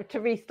to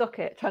restock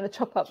it, trying to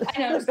chop up the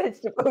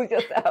vegetables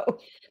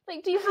yourself?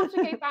 Like, do you have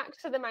to go back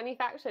to the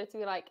manufacturer to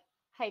be like,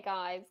 hey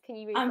guys, can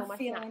you refill my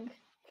snack,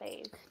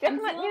 please?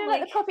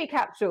 Like the coffee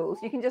capsules,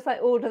 you can just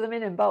like order them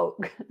in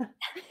bulk.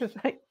 Just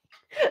like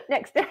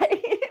next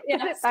day.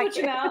 Yeah, switch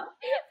them out.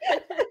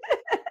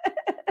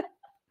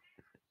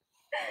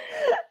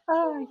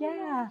 Oh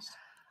yeah.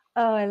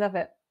 Oh, I love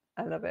it.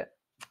 I love it.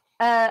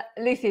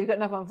 Lucy, you've got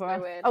another one for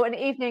us. Weird. Oh, an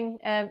evening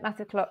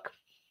massive clock.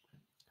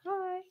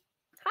 Hi.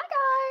 Hi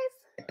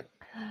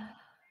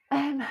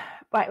guys.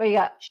 Right, what you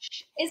got?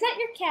 Is that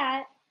your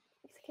cat?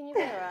 Can you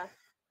hear her?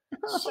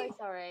 I'm so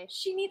sorry.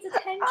 She needs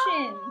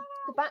attention.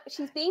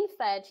 She's been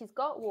fed. She's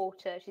got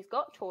water. She's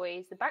got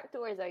toys. The back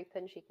door is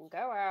open. She can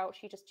go out.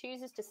 She just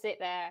chooses to sit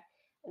there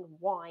and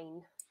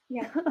whine.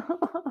 Yeah.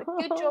 But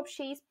good job.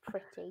 She's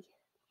pretty.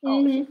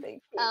 Oh, she's so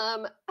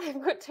cute.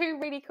 I've got two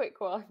really quick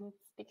ones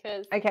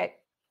because Okay.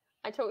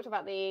 I talked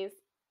about these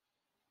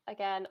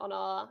again on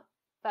our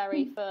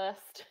very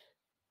first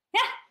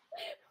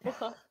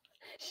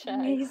show.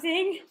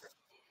 Amazing.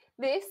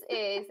 This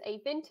is a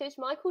vintage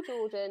Michael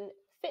Jordan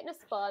Fitness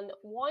Fun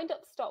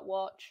wind-up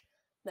stopwatch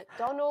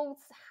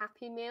McDonald's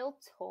Happy Meal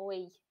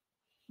toy.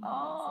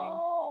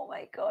 Oh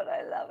my god,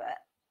 I love it.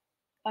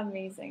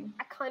 Amazing.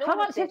 I kind of How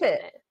want much to is dig on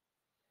it?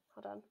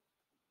 Hold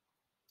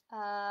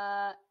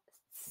on.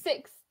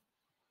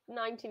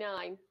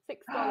 $6.99.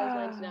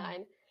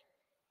 $6.99.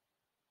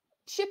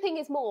 Shipping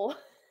is more.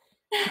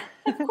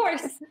 Of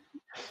course.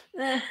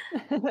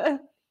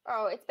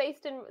 Oh,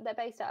 they're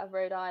based out of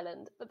Rhode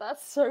Island, but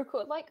that's so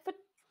cool. Like for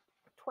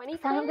 20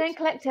 Sam, quid? go and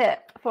collect it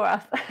for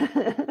us.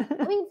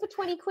 I mean, for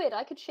 20 quid,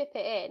 I could ship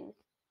it in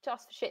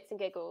just for shits and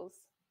giggles.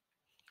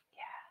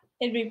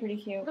 It'd be pretty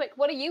cute. Like,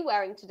 what are you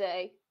wearing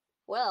today?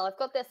 Well, I've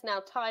got this now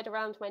tied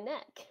around my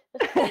neck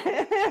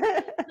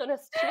on a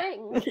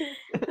string.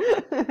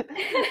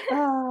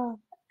 Oh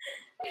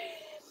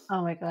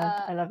my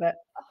god, I love it.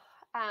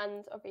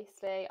 And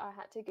obviously, I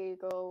had to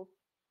Google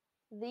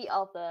the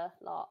other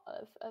lot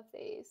of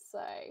these.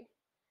 So,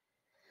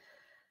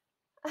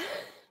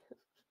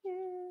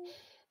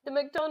 the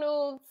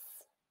McDonald's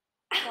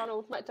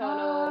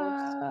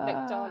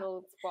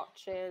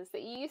watches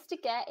that you used to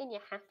get in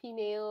your Happy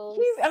Meals.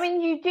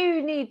 You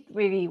do need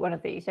really one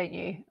of these, don't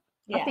you?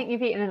 Yeah. I think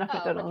you've eaten enough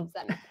McDonald's.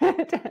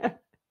 100%.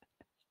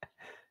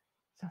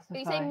 Are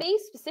you saying me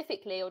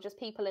specifically, or just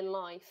people in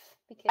life?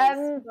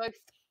 Because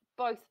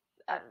both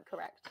are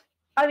correct.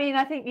 I mean,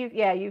 I think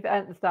you've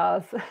earned the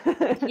stars.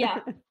 Yeah.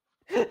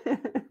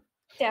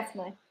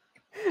 Definitely.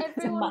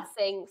 Everyone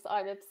thinks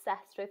I'm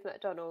obsessed with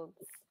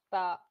McDonald's,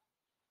 but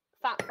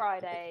Fat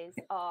Fridays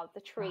are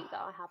the treat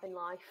that I have in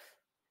life.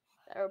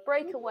 They're a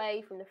break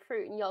away from the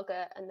fruit and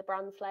yogurt and the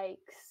bran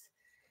flakes,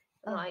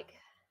 and like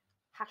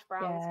hash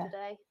browns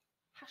today.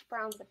 Hash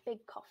browns with a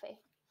big coffee.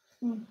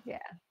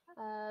 Yeah.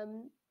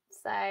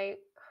 So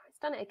it's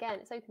done it again.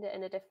 It's opened it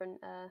in a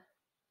different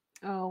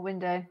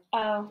window.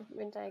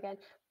 Window again.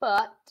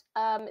 But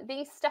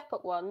these step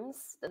up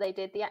ones that they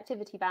did, the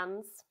activity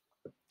bands.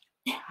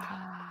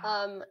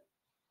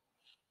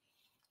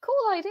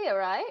 Cool idea,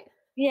 right?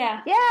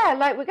 Yeah. Yeah,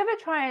 like we're gonna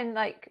try and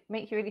like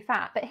make you really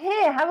fat, but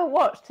here, have a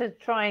watch to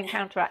try and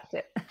counteract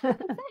it.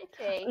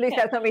 Exactly. At least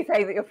that's not me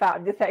saying that you're fat.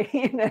 I'm just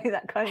saying,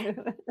 that kind of.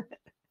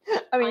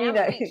 I mean, I am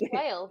a beach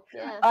whale.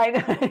 Yeah. I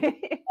know.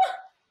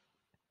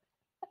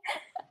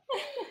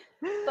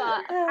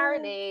 But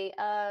apparently,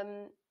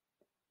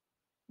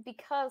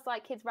 because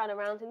like kids ran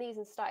around in these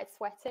and started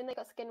sweating, they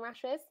got skin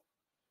rashes.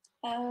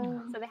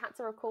 So they had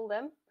to recall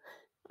them.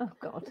 Oh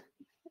God.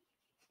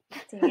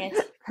 Dang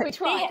it. We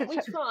tried.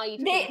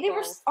 They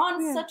were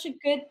on such a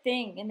good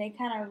thing, and they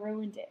kind of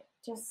ruined it.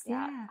 Just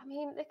I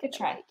mean, they could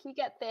try. like, you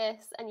get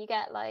this, and you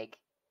get like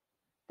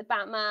the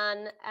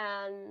Batman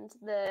and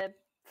the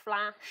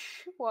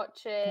Flash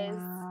watches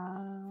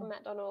from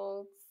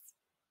McDonald's.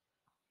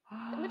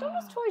 The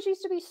McDonald's toys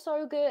used to be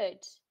so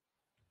good.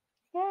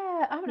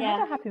 Yeah, I haven't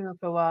had a Happy Meal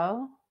for a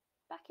while.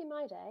 Back in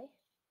my day.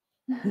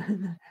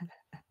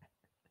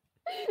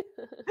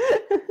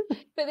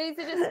 But these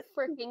are just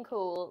freaking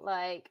cool.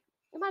 Like,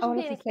 imagine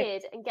being a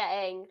kid and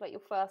getting like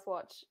your first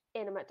watch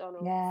in a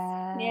McDonald's.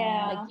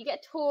 Yeah. Like, you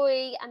get a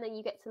toy, and then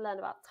you get to learn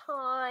about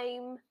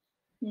time.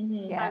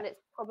 Mm-hmm. And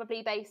it's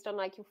probably based on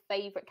like your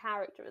favorite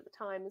character at the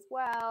time as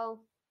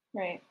well.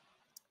 Right.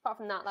 Apart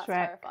from that, that's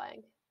Shrek.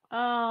 terrifying.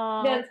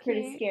 Oh, that's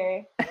pretty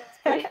scary.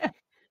 It's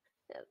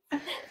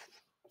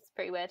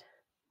pretty weird.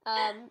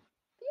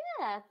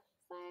 Yeah.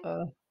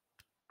 So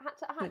I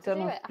had to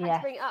do it. I had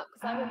to bring it up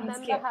because I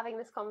remember having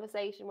this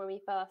conversation when we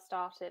first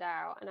started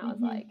out, and I was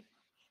like,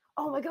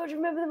 "Oh my god, you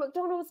remember the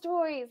McDonald's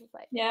toys?" It's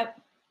like, yep.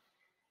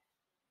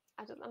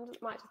 I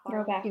might just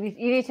throw back. You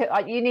need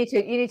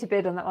to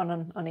bid on that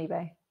one on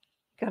eBay.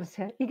 You gotta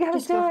do it.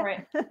 Just go for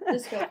it.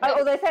 Just go for it.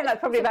 Although saying that's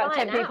probably about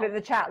 10 people in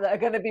the chat that are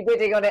going to be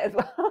bidding on it as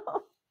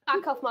well.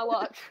 Back off my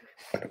watch.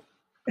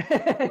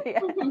 Yeah.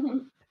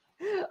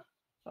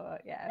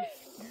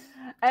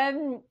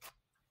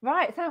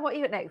 Right, Sam, what are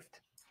you at next?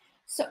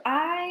 So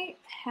I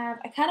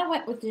kind of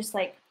went with just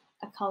like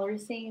a color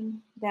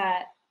theme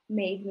that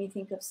made me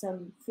think of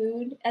some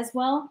food as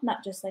well,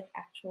 not just like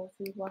actual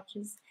food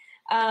watches.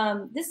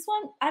 This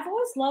one, I've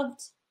always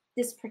loved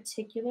this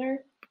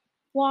particular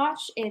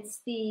watch.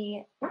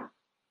 Hold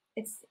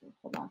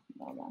on.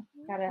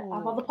 Gotta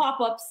have all the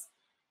pop-ups.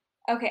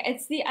 Okay,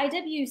 it's the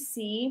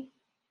IWC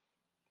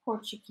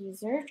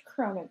Portugueser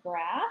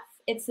chronograph.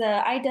 It's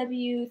the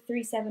IW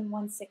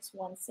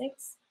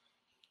 371616.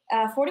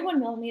 41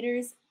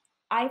 millimeters.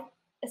 I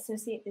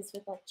associate this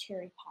with like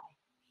cherry pie.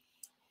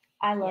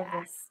 I love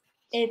this.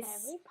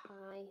 It's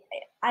cherry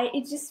pie.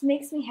 It just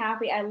makes me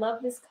happy. I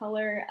love this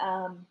color.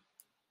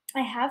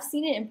 I have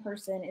seen it in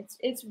person.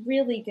 It's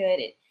really good.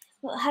 It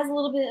has a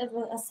little bit of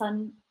a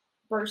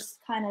sunburst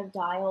kind of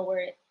dial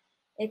where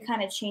it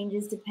kind of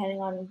changes depending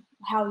on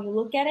how you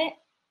look at it.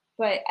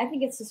 But I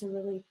think it's just a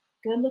really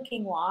good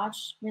looking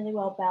watch, really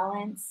well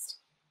balanced.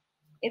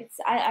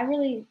 I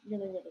really,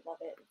 really, really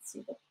love it. Let's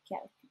see,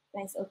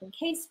 nice open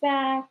case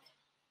back.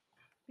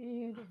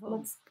 Beautiful.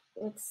 Looks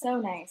looks so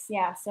nice.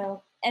 Yeah.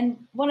 So, and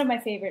one of my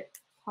favorite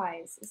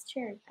pies is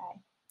cherry pie.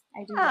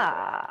 I do love it.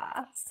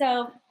 Ah,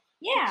 So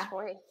yeah,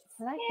 Choice.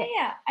 I like yeah, it.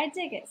 yeah. I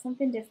dig it.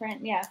 Something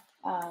different. Yeah.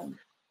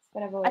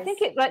 But I've I always.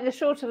 think it like the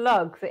shorter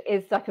lugs. It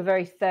is like a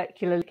very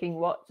circular looking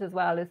watch as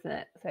well, isn't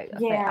it? So it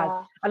adds,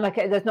 Yeah. and like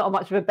there's not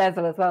much of a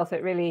bezel as well, so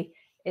it really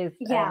is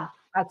Yeah.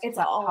 adds to It's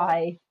that all.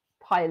 pie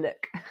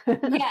look.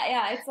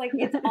 Yeah. It's like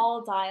it's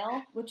all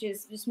dial, which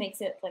is just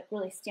makes it like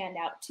really stand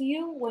out to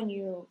you when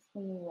you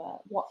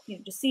walk,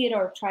 just see it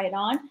or try it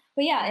on.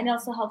 But yeah, and it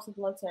also helps if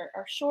the lugs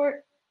are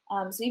short.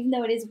 So even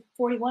though it is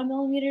 41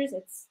 millimeters,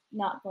 it's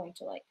not going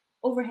to like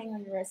overhang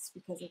on your wrists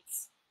because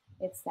it's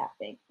that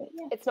big. But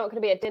yeah. It's not going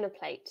to be a dinner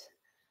plate.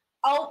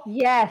 Oh,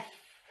 Yes.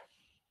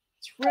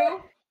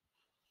 true.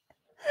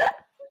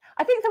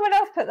 I think someone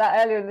else put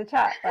that earlier in the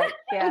chat. Like,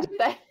 yeah,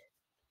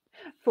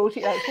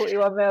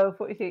 41 mil,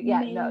 42.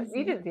 Yeah, no, you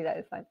Amazing. didn't see that.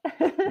 It's fine.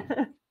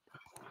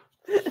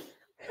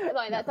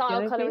 Like that That's dial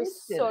gonna color be is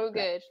a so dinner plate.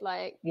 good.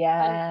 Like,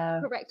 Yeah.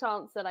 and correct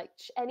answer. Like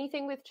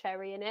anything with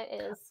cherry in it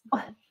is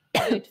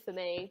good for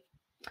me.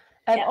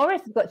 Yeah.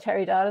 Oris has got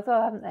cherry dial as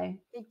well, haven't they?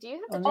 They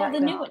do have On the the cherry the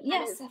new dial, one. and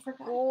Yes, it's I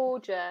forgot.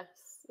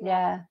 gorgeous.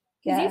 Yeah.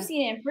 Because Yeah. you've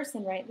seen it in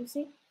person, right,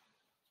 Lucy?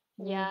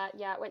 Yeah,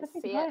 I went I to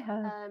think see I it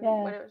have,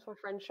 when it was my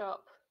friend's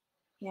shop.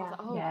 I Yeah. was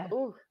like, Yeah.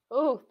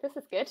 oh, this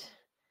is good.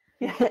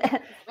 Yeah.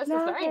 This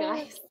is very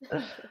nice.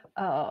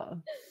 Oh,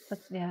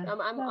 yeah.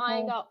 I'm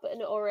eyeing up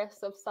an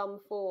Oris of some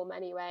form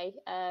anyway.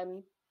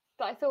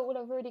 But I thought, well,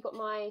 I've already got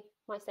my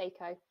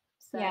Seiko,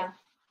 so Yeah.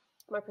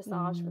 my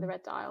Presage for the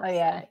red dial. Oh,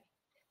 yeah. So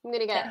I'm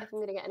gonna get if I'm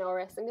gonna get an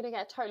Oris, I'm gonna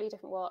get a totally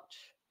different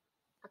watch.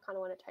 I kind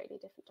of want a totally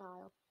different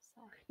dial.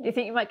 So. Do you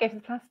think you might go for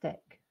the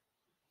plastic?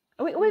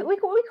 What are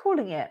we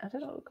calling it? I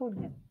don't know what we're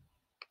calling it.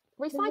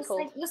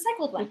 Recycled.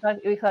 Recycled one.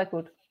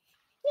 Recycled.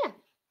 Yeah.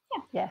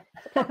 Yeah.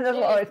 That's what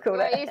I always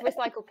call I it. use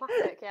recycled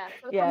plastic. Yeah,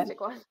 the Yeah. plastic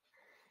one.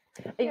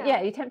 Yeah.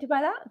 Are you tempted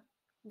by that?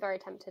 Very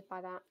tempted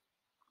by that.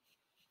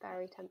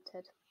 Very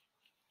tempted.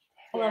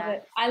 I love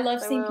it. I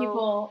love seeing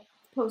people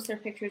post their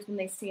pictures when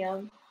they see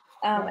them,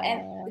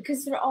 and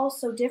because they're all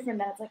so different.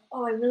 That it's like,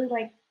 oh, I really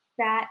like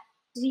that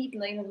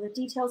the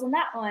details on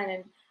that one,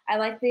 and I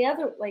like the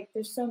other. Like,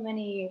 there's so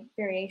many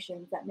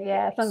variations that make it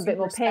like, some a bit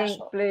more pink,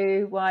 special.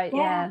 blue, white.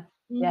 Yeah.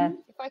 Yeah.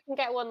 If I can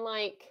get one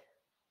like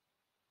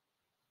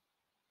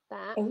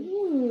that.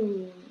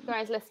 Ooh. For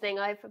guys listening,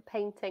 I have a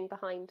painting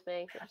behind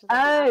me. Which is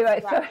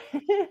right. Sorry.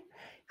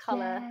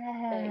 Colour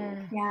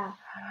thing. Yeah.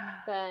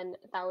 Then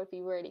that would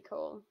be really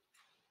cool.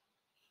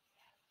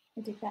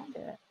 I dig that.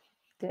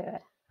 Do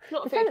it.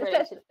 Not food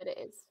related, but it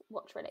is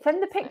watch related.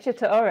 Send the picture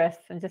to Oris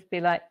and just be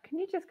like, can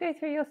you just go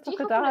through your stock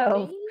of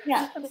dials?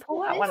 Yeah. And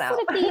pull that one out.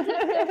 Please.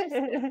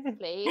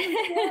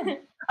 Yeah.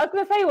 I was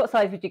going to say, what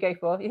size would you go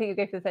for? You think you'd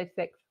go for the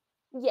 36?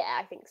 Yeah,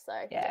 I think so.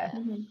 Yeah.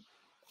 Mm-hmm.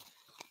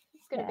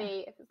 It's going to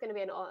be, if it's going to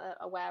be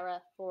a wearer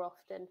more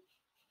often.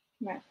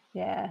 Right.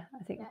 Yeah,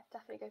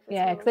 definitely go for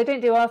Yeah, because they don't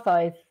do our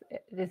size.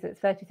 It's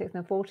 36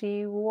 and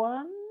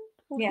 41?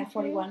 42? Yeah,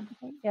 41.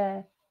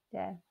 Yeah.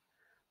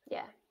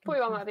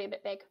 41 might be a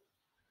bit big.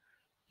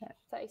 Yeah.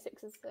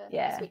 36 is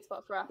the sweet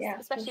spot for us,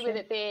 especially with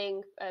it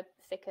being a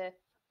thicker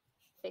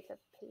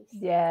piece.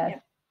 Yeah.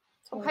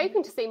 I'm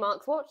hoping to see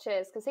Mark's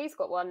watches because he's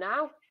got one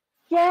now.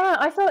 Yeah,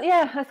 I saw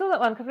that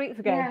one a couple of weeks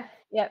ago.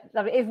 Yeah,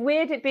 it's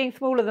weird it being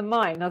smaller than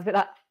mine. I was a bit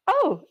like,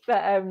 oh, but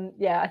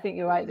I think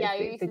you're right. Yeah,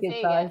 it's a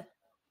good size.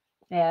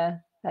 Yeah,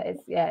 that is.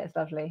 Yeah, it's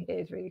lovely. It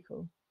is really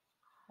cool.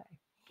 So,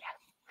 yeah,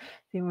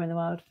 see more in the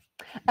wild.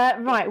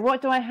 Right,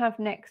 what do I have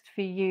next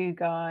for you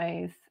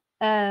guys?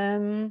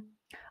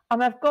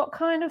 I've got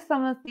kind of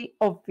some of the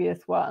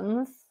obvious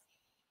ones.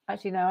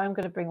 Actually, no, I'm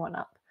going to bring one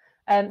up.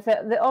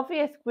 So the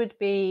obvious would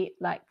be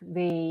like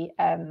the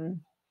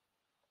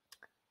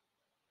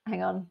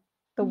hang on,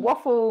 the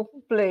waffle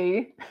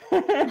blue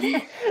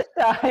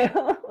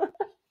dial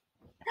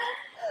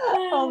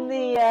on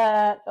the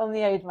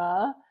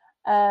Audemars.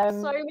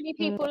 So many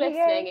people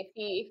listening, if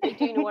you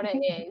do know what it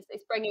is,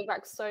 it's bringing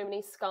back so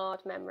many scarred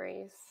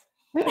memories.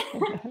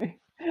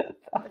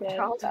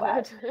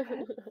 Childhood.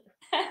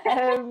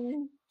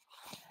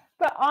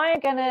 But I'm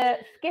gonna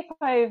skip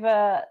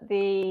over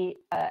the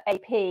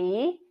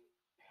AP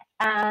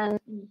and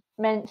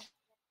mention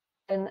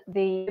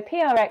the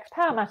PRX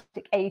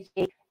Powermatic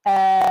 80.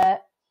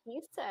 That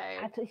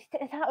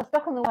was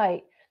stuck on the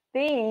wait.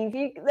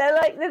 These, they're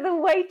like, there's a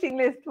waiting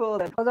list for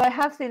them. Although I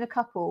have seen a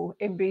couple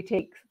in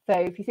boutiques. So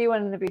if you see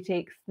one in the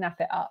boutique, snap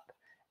it up.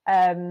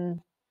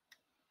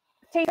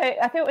 Tissot,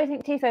 I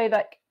think Tissot,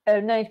 like,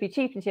 known to be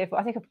cheap and cheerful.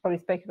 I think I've probably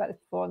spoken about this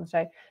before on the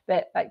show,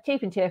 but like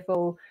cheap and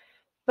cheerful.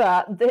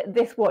 But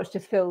this watch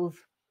just feels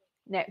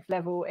next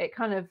level. It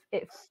kind of,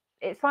 it's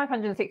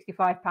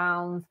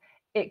 £565.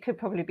 It could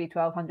probably be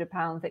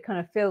 £1,200. It kind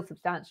of feels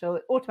substantial.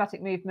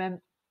 Automatic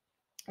movement.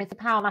 It's a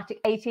Powermatic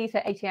 80, so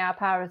 80-hour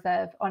power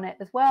reserve on it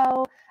as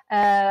well.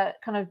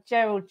 Kind of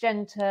Gerald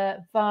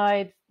Genta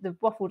vibe. The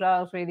waffle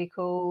dial's really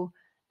cool.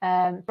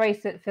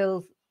 Bracelet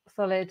feels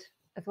solid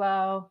as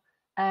well.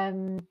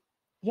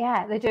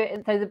 Yeah, they do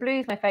it. So the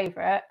blue's my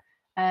favourite,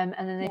 and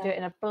then they do it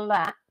in a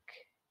black.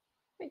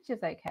 which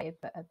is okay,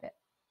 but a bit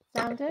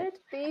standard.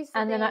 These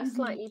are And then the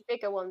slightly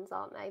bigger ones,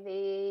 aren't they?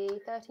 The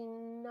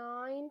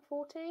 39,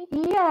 40?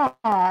 Yeah,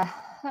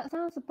 that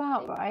sounds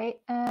about right.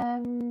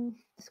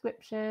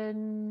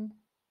 Description.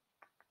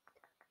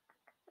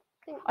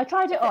 I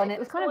tried it on. It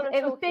was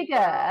it was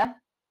bigger,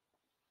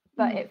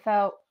 but it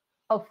felt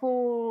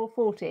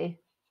 440.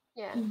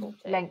 Yeah,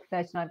 40. Length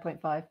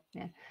 39.5.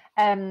 Yeah.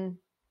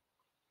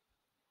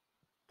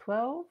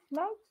 12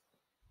 lugs.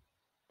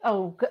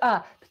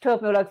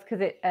 12 mil lugs because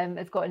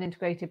it's got an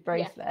integrated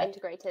bracelet. Yeah,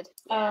 integrated.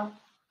 Yeah.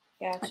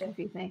 That Gotcha.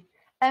 confused me.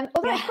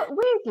 Although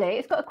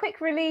it's got a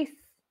quick release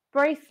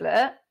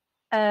bracelet.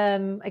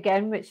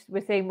 Again, which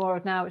we're seeing more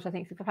of now, which I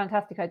think is a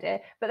fantastic idea.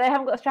 But they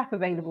haven't got a strap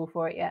available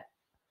for it yet.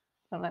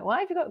 So I'm like, why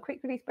have you got a quick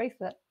release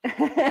bracelet?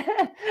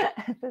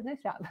 There's no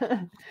strap.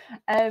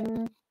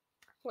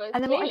 Well,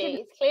 and then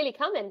it's clearly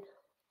coming.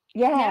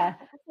 Yeah.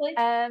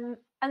 And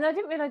I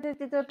didn't realise they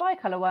did the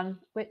bicolor one,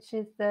 which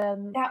is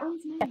that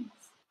one's nice.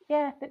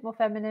 Yeah, a bit more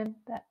feminine,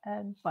 but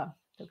well,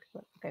 still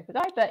go for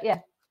guy, but yeah,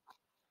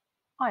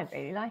 I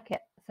really like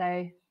it.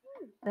 So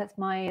that's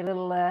my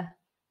little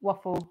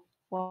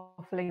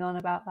waffling on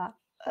about that.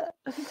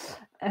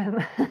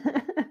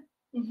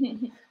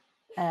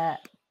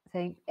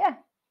 So yeah,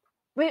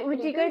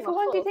 would you go for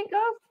one? Do you think,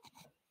 girls?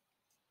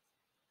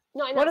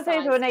 Not in What if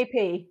those are an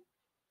AP?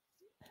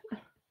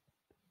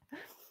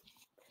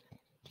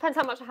 Depends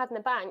how much I had in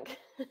the bank.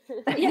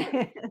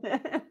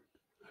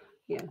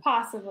 Yeah,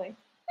 possibly.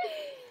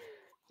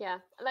 Yeah,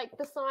 like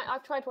the size.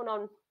 I've tried one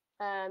on,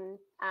 and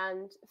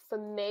for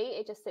me,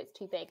 it just sits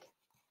too big.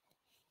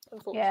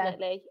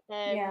 Unfortunately,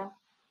 there's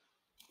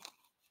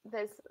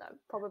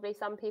probably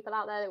some people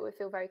out there that would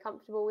feel very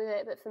comfortable with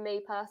it, but for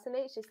me personally,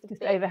 it's just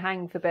bit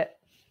overhangs a bit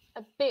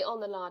on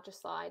the larger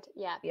side.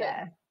 Yeah,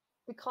 yeah.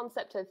 But the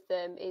concept of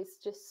them is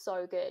just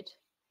so good.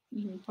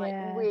 Mm-hmm.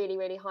 Like really,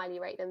 really highly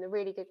rate them. They're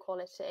really good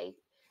quality.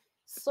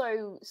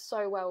 So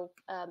well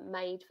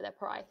made for their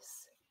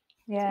price.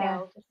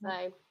 Yeah.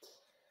 So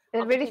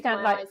it really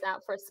stands my eyes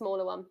out for a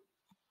smaller one.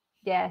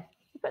 Yeah,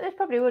 but this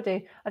probably will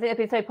do. I think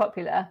they've been so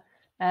popular.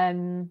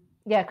 A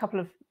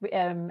couple of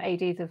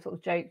ADs have sort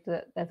of joked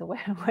that there's a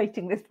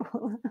waiting list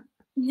for them.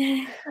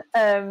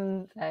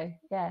 So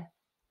yeah,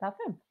 love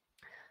them.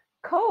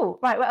 Cool.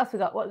 Right, what else we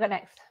got? What we got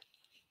next?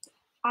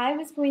 I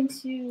was going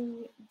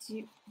to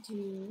do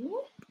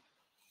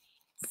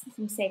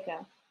some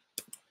Seiko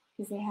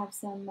because they have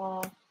some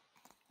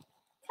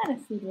kind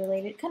of food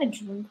related, kind of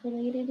drink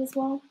related as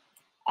well.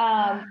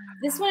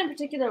 This one in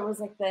particular was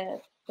like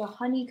the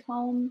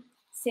honeycomb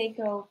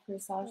Seiko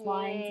Corsage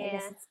lines. I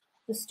guess it's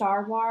the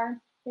Star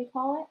Bar they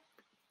call it.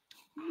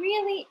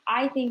 Really,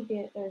 I think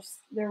that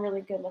they're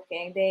really good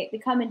looking. They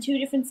come in two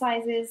different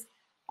sizes,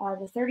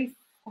 the 30,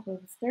 I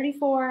believe it's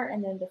 34,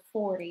 and then the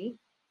 40.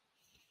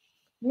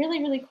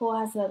 Really, really cool.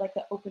 Has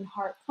the open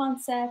heart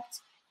concept.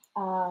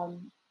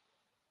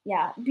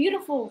 Yeah,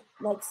 beautiful.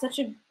 Like such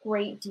a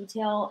great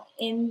detail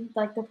in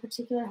like the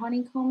particular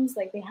honeycombs.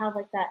 Like they have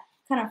like that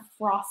kind of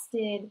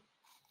frosted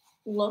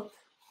look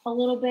a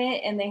little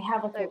bit, and they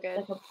have like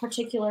a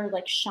particular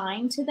like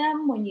shine to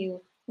them when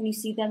you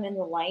see them in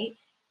the light.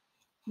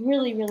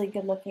 Really, really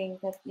good looking.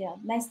 But yeah,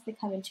 nice that they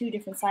come in two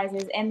different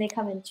sizes, and they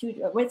come in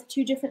with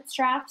two different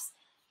straps.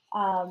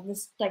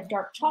 This like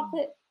dark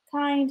chocolate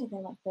kind, and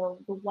then like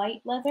the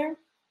white leather.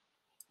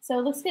 So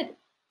it looks good,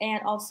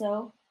 and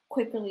also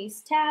quick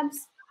release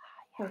tabs.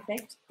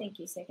 Perfect. Thank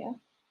you, Seiko.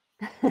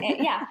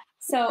 Yeah.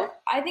 So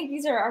I think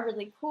these are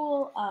really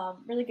cool.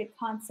 Really good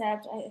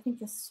concept. I think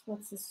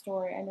what's the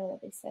story? I know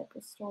that they said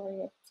the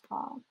story at the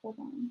top. Hold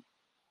on.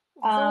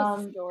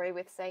 It's story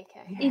with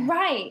Seiko.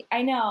 Right,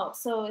 I know.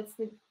 So it's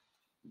the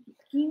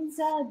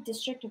Ginza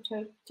district of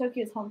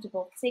Tokyo is home to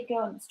both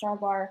Seiko and the Star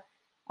Bar.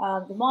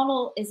 The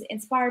model is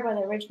inspired by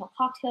the original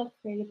cocktail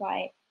created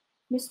by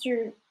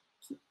Mr.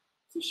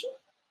 Kishi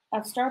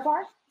of Star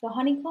Bar, the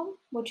honeycomb,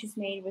 which is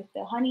made with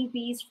the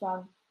honeybees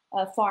from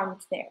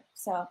farmed there.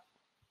 So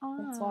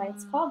that's why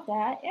it's called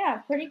that.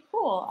 Yeah, pretty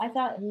cool. I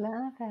thought.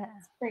 Love it.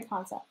 It's a great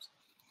concept.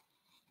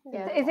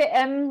 Yeah. Is it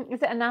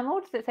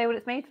enameled? Does it say what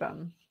it's made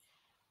from?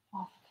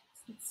 Oh,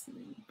 let's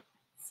see.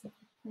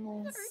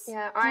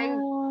 Yeah, I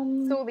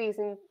saw these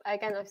I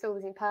saw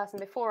these in person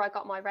before I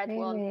got my red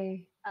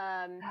one.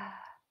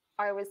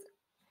 I was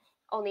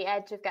on the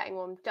edge of getting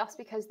one just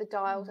because the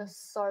dials are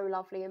so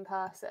lovely in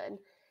person.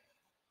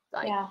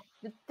 Like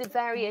the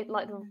varying,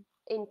 like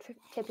in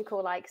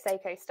typical like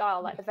Seiko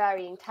style, like the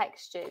varying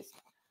textures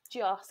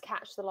just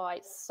catch the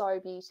light so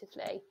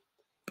beautifully.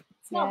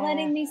 It's not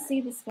letting me see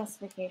the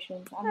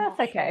specifications. That's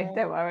okay. Sure.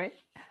 Don't worry.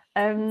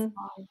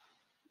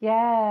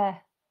 Yeah.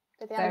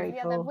 Very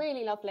cool. They're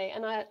really lovely,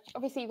 and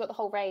obviously you've got the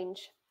whole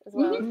range as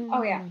well. Mm-hmm.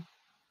 Oh yeah,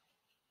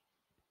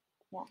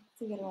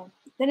 it's a good one.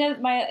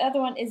 Then my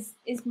other one is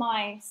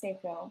my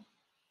Seiko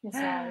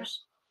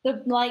Corsage,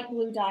 the light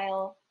blue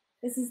dial.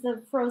 This is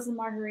the frozen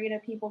margarita,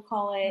 people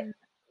call it.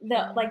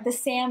 The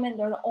salmon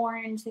or the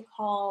orange they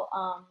call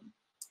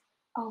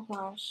oh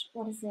gosh,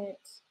 what is it?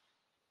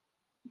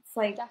 It's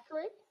like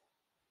daiquiri.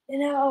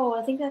 No,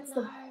 I think that's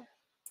the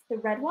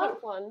red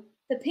one.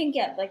 The pink,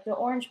 like the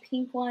orange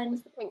pink one.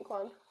 What's the pink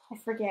one? I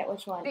forget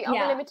which one. The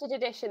other limited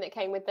edition that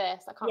came with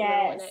this. I can't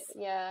remember what it.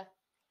 Yeah.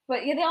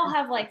 But yeah, they all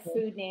have like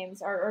food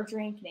names or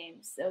drink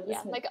names. So this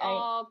one, like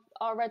our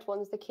red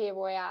one's the Kia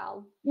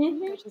Royale,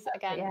 which is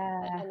again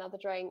another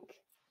drink.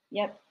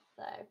 Yep.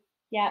 So.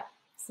 Yep.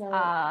 So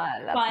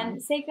fun.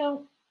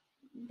 Seiko,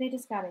 they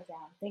just got it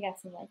down. They got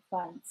some like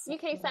fun.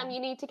 UK Sam, you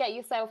need to get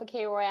yourself a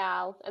Kia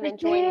Royale and then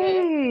join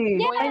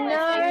the. I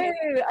know.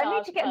 I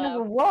need to get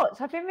another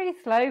watch. I've been really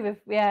slow with.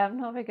 Yeah, I'm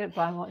not very good at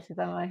buying watches,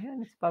 am I? I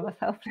need to buy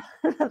myself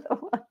another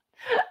one.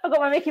 I've got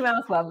my Mickey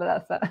Mouse one, but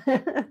that's that.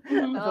 That's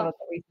what I've got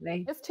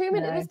recently. There's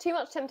There's too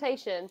much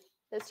temptation.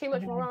 There's too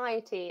much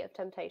variety of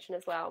temptation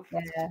as well.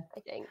 Yeah, I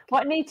think.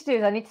 What I need to do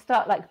is I need to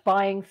start like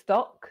buying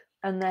stock,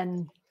 and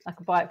then I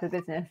can buy it for the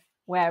business,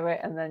 wear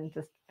it, and then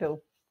just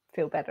feel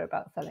better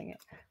about selling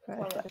it.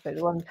 So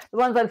the ones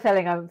I'm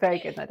selling are very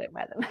good, and I don't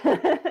wear them.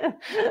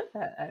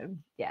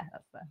 Yeah,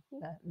 that's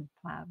the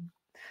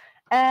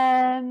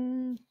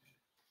plan.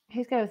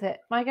 Whose go is it?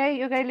 My go?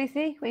 Your go,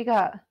 Lucy? What you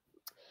got?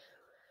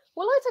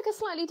 Well, I took a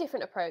slightly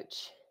different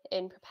approach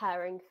in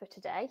preparing for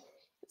today.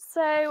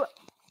 So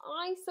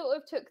I sort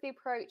of took the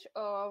approach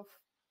of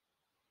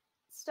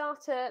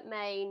starter,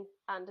 main,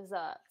 and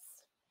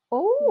desserts.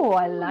 Oh,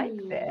 I like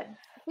this.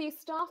 So your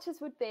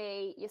starters would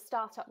be your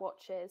startup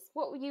watches.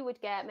 What you would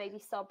get, maybe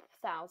sub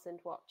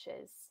 1,000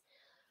 watches.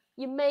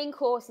 Your main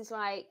course is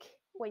like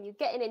when you're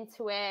getting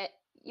into it,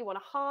 you want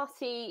a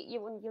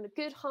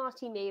good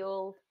hearty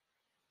meal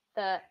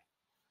that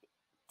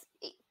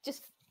it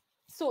just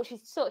sorts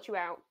you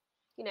out.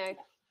 You know,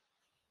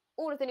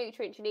 all of the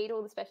nutrients you need,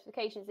 all the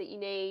specifications that you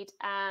need,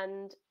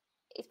 and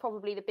it's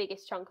probably the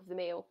biggest chunk of the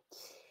meal.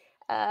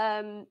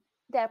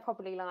 They're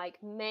probably like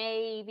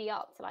maybe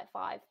up to like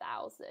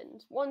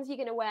 5,000. Ones you're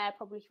going to wear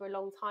probably for a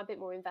long time, a bit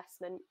more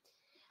investment.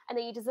 And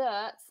then your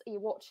desserts are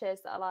your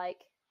watches that are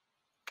like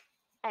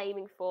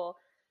aiming for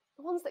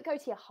the ones that go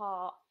to your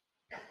heart.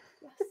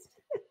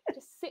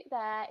 Just sit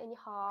there in your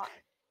heart.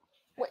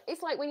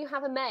 It's like when you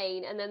have a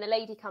main and then the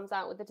lady comes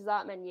out with the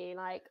dessert menu,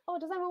 like, oh,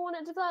 does anyone want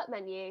a dessert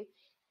menu?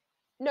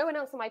 No one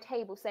else on my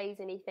table says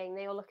anything.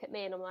 They all look at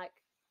me and I'm like,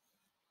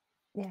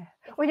 yeah.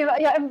 Well, you're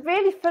like, I'm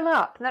really full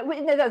up. Like,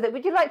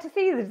 would you like to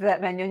see the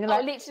dessert menu? And you're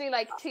like, literally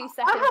like 2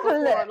 seconds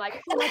before, I'm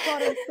like, oh my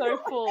God, I'm so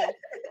full.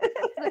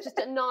 I just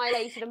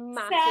annihilated a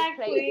massive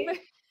plate of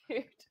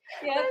food.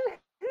 Yeah.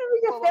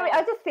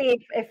 I just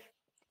see if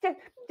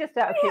just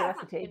out of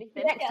curiosity,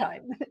 next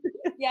time.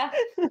 Yeah.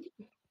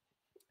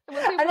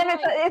 And then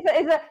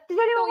does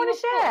anyone want to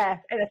share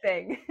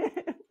anything?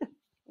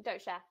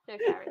 Don't share. No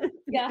sharing.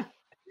 Yeah.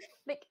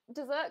 Like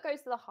dessert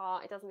goes to the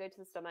heart. It doesn't go to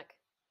the stomach.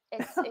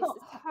 It's a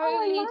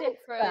totally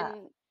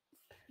different,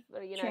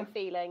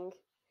 feeling.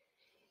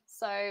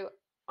 So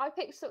I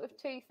picked sort of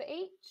 2 for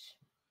each.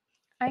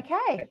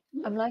 Okay,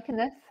 I'm liking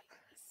this.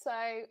 So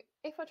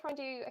if I try and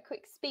do a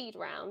quick speed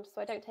round,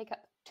 so I don't take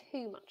up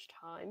too much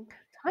time.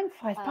 Time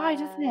flies by,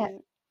 doesn't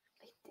it?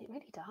 It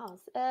really does.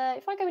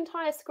 If I go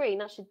entire screen,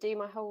 that should do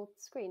my whole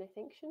screen, I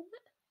think, shouldn't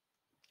it?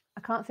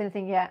 I can't see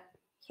anything yet.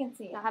 Can't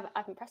see it. I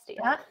haven't pressed it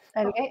yet.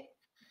 There we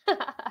go.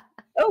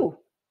 Oh.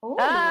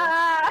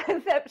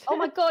 Inception. Oh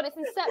my God, it's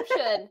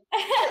Inception.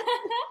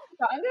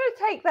 Right, I'm going to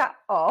take that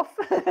off.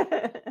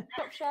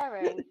 Stop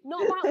sharing.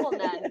 Not that one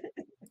then.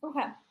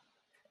 Okay.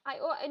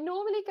 I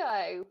normally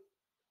go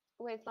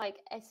with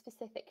like a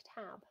specific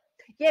tab.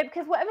 Yeah,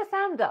 because whatever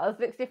Sam does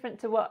looks different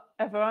to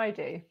whatever I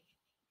do.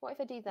 What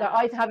if I do that? So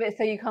I have it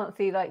so you can't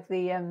see like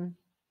the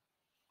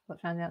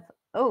what's around the outside.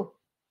 Oh.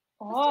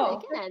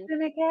 Let's do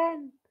it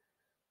again.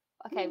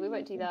 Okay, we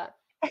won't do that.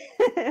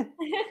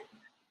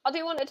 I'll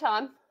do one at a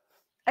time.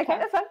 Okay,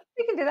 that's fine.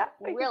 We can do that.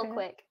 Real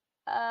quick.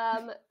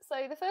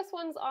 So the first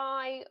ones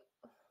I'll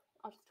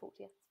just talk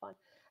to you. It's fine.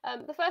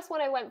 The first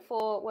one I went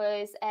for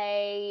was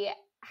a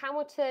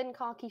Hamilton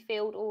Khaki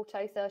Field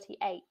Auto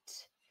 38.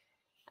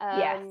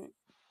 Yes.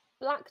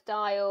 Black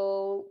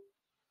dial.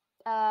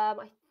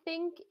 I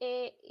think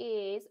it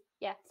is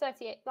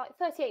 38, like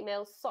 38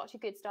 mils. Such a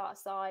good starter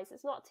size.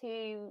 It's not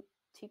too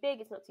big.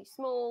 It's not too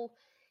small.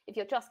 If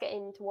you're just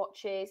getting into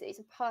watches, it's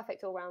a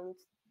perfect all-round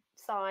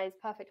size,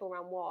 perfect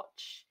all-round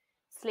watch.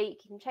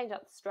 Sleek. You can change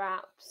out the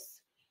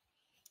straps.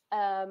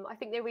 I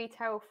think they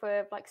retail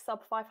for like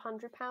sub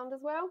 £500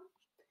 as well.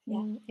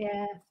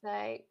 Yeah.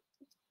 So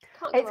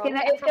it's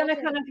gonna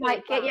kind of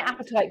like get your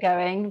appetite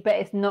going, but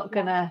it's not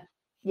gonna.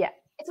 Yeah.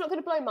 It's not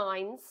gonna blow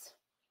minds,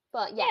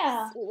 but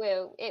yes,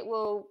 it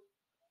will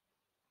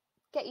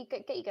get you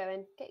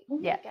going. Get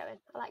you going.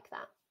 I like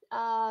that.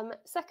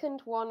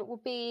 Second one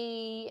will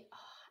be. I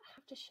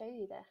have to show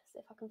you this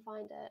if I can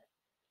find it.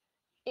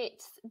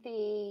 It's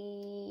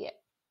the.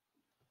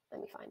 Let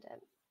me find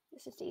it.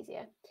 It's just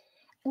easier.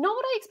 Not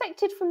what I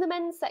expected from the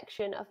men's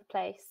section of the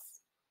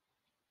place.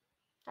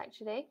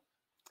 Actually.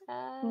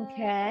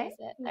 Okay.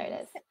 There it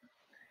is.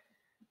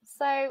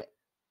 So I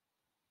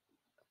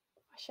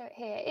show it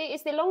here. It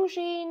is the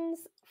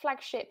Longines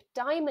flagship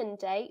Diamond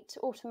Date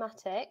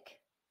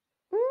automatic.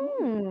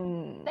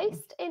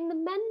 Based in the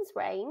men's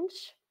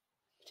range,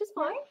 which is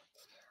fine.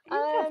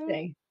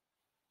 Interesting.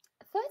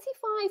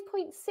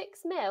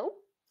 35.6 mil,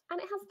 and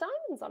it has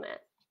diamonds on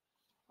it.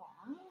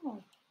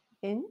 Wow.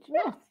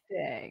 Interesting.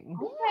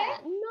 Yeah,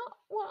 not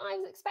what I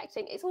was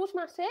expecting. It's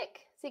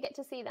automatic, so you get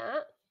to see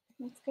that.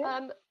 That's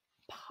good.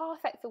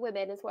 Perfect for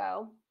women as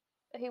well,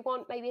 who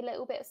want maybe a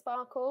little bit of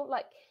sparkle.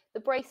 Like the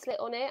bracelet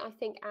on it, I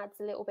think adds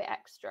a little bit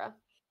extra.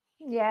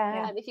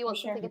 Yeah. If you want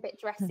for sure. something a bit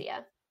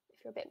dressier,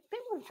 if you're a bit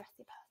more of a dressy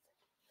person.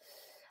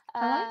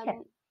 I like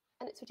it.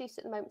 And it's reduced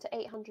at the moment to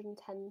 £810, which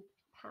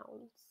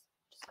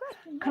is good.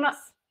 Can I?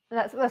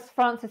 That's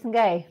Francis and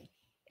Gay.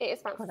 It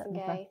is Francis that and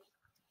was nice. Gay.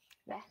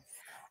 Yes.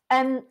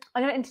 I'm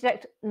going to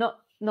interject, not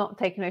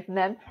taking away from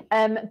them,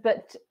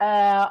 but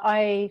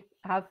I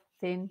have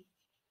seen,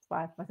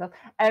 inspired myself,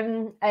 a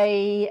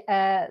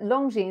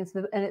Longines,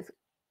 and it's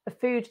a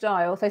food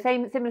dial. So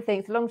similar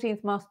things.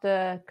 Longines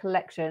Master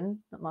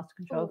Collection, not Master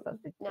Control. Ooh,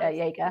 That's the nice.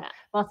 Jaeger Yeah.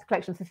 Master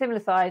Collection. So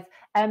similar size,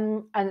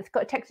 and it's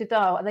got a textured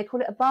dial, and they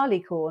call it a barley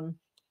corn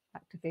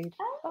Actifood.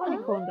 Barley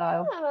corn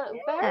dial.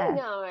 Very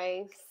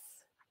nice.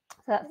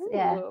 So that's Ooh,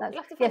 that's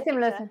you'll have to find a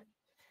similar. picture.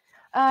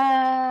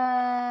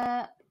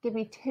 Give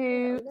me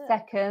 2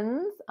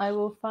 seconds. I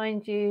will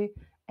find you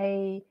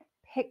a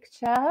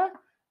picture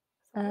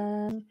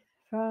from.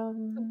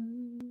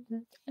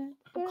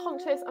 I'm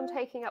conscious I'm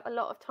taking up a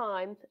lot of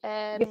time.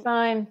 You're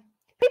fine.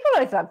 People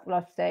always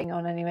love staying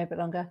on anyway, but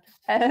longer.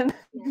 There.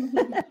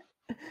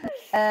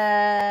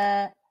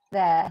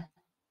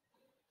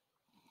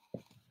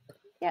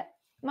 Yeah,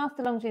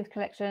 Master Longines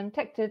Collection,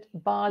 textured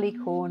barley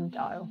corn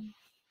dial.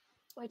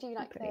 I do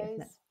like Pretty, isn't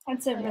those. it?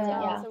 That's a really,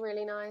 Those are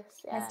really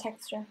nice. Yeah. nice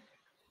texture.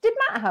 Did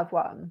Matt have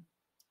one?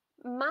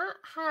 Matt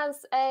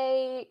has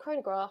a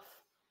chronograph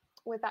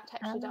with that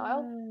texture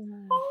dial,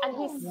 and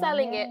he's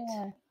selling it.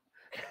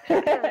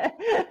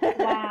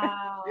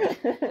 Wow.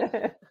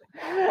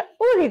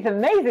 All these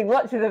amazing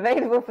watches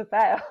available for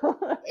sale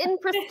in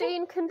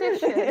pristine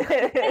condition.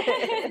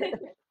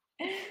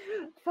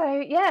 So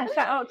yeah,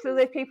 shout out to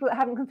those people that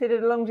haven't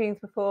considered a Longines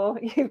before.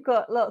 You've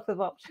got lots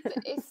of options.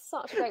 It's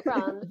such a great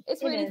brand.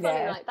 It's really is. funny.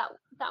 Yeah. Like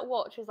that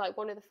watch was like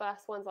one of the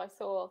first ones I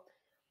saw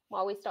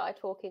while we started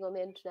talking on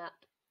the internet.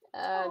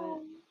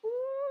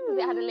 Because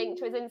it had a link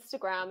to his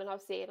Instagram, and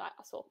obviously, like,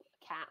 I saw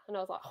a cat, and I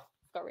was like, oh,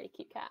 it's got a really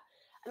cute cat.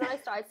 And then I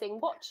started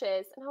seeing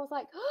watches, and I was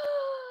like,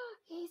 oh,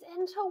 he's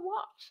into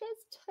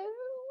watches too.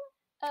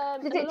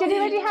 Did he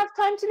already have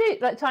Time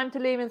to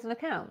Lumens an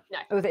account? No.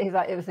 Or was it his?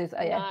 It was his. No,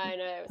 it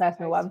was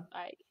personal one.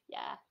 Like,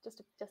 yeah,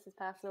 just his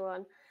personal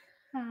one.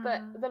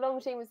 But the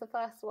Longines was the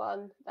first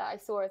one that I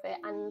saw of it,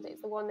 and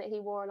it's the one that he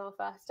wore on our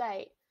first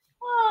date.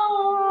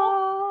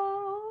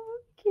 Oh,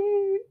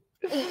 cute.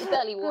 He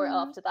barely wore it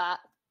after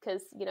that,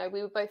 because we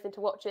were both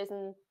into watches,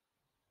 and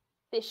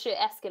this shit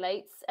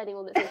escalates.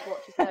 Anyone that's into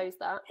watches knows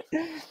that.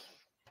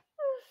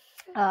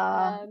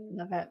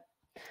 Love it.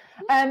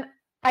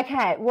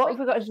 Okay, what have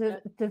we got as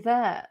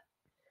dessert?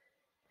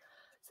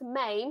 So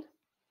main.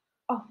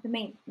 Oh, the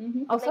main.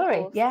 Mm-hmm. Oh,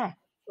 sorry. Course. Yeah.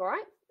 All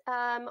right.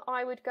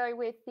 I would go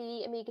with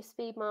the Omega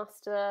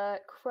Speedmaster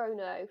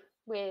Chrono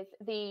with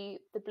the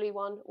blue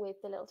one with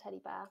the little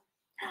teddy bear.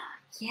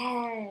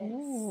 Yes.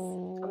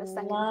 On a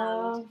second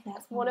Love hand. that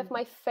That's one of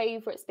my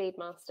favourite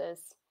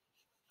Speedmasters.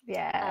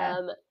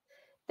 Yeah.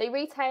 They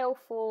retail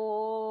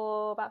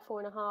for about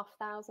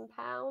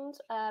 £4,500.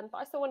 But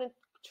I saw one in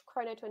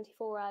Chrono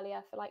 24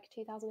 earlier for like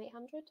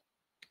 2,800.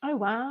 Oh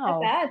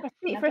wow. Not bad.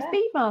 For a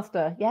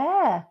Speedmaster,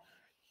 yeah.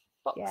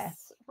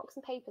 Box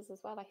and papers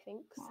as well, I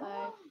think.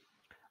 So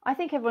I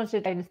think everyone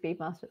should own a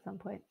Speedmaster at some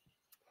point.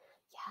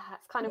 yeah,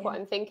 that's kind of what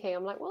I'm thinking.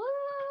 I'm like, well,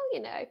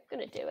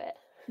 gonna do it.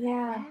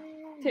 Yeah.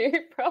 Do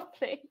it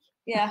properly.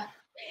 Yeah.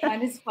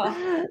 Might as well.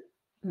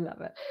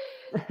 Love it.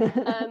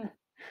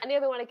 And the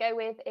other one I go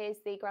with is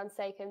the Grand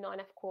Seiko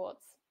 9F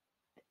Quartz.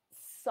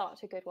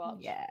 Such a good watch.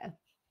 Yeah.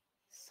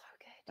 So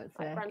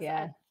good. Like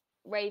yeah.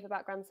 Rave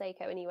about Grand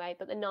Seiko anyway,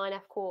 but the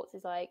 9F Quartz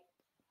is like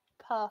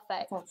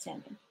perfect.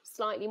 Outstanding.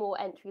 Slightly more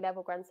entry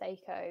level Grand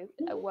Seiko.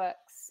 It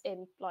works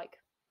in like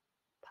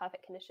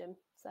perfect condition.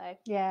 So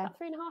Yeah. about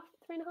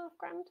 $3.5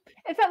 grand.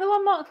 Is that the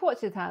one Mark's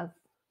Watches has?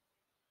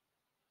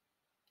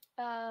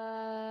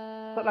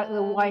 Got like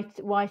the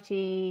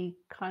whitey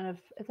kind of.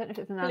 I don't know if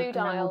it's an blue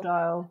enamel dial.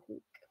 dial.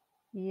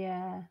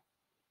 Yeah.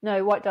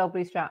 No, white dial,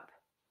 blue strap.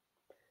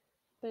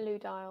 Blue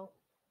dial.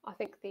 I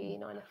think the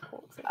 9F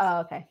Quartz. Oh,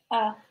 okay.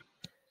 All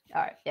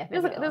right. Yeah.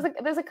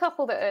 There's a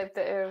couple that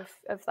are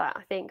of that,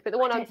 I think, but the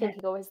one I'm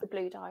thinking of is the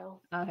blue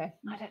dial. Okay.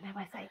 I don't know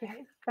my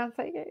Seiko. Grand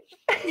Seiko.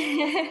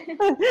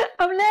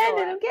 I'm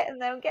learning.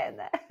 I'm getting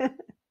there.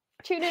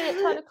 Tune in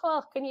at 10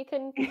 o'clock and you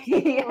can.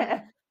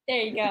 Yeah.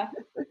 There you go.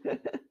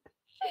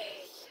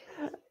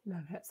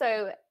 Love it.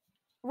 So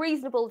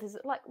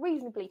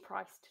reasonably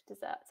priced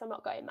desserts. I'm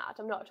not going mad.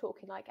 I'm not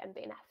talking like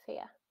MB&F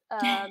here.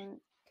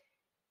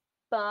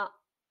 But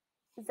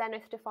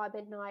Zenith Defy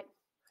Midnight.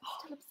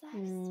 Still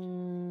obsessed.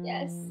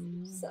 Yes.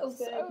 So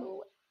good.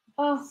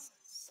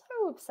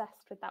 So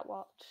obsessed with that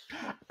watch.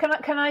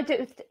 Can I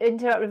just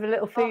interrupt with a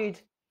little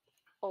food?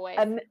 Always.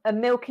 A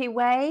Milky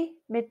Way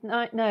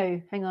midnight?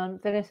 No, hang on.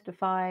 Zenith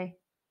Defy.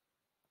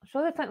 I'm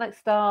sure there's something like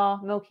Star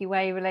Milky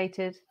Way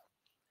related.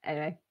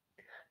 Anyway,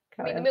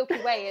 I mean, the Milky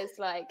Way is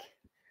like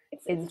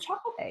It's a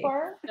chocolate space.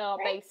 bar.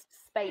 star-based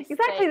space.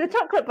 Exactly, the thing.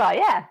 chocolate bar,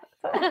 yeah.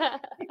 All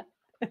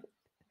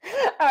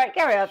right,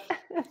 carry on.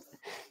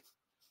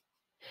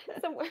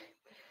 So,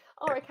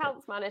 our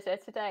accounts manager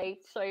today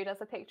showed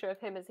us a picture of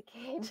him as a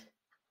kid.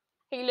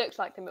 He looked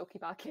like the Milky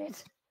Bar kid.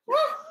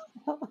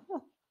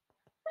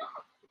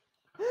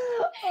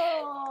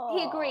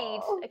 He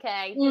agreed.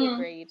 Okay, he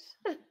agreed.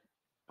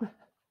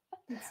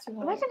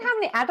 Imagine how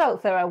many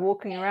adults there are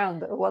walking around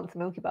that are once a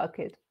Milky Bar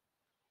kid.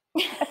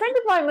 A friend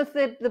of mine was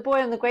the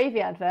boy on the gravy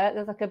advert.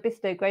 There's like a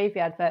Bisto gravy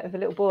advert of a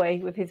little boy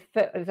with his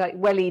foot, his like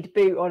wellied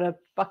boot on a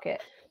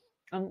bucket.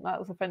 And that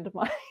was a friend of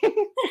mine.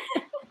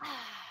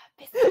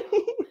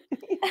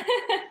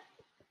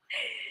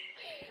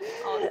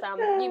 Oh, Sam,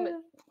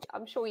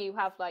 I'm sure you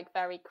have like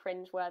very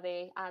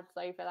cringe-worthy ads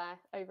over there,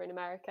 over in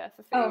America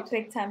for food. Oh,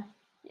 big time.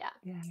 Yeah.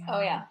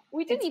 Oh, yeah.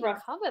 We didn't It's even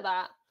rough. cover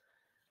that.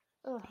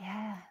 Ugh.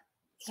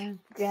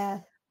 Yeah.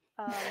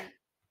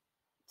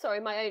 Sorry,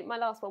 my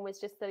last one was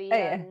just the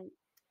yeah.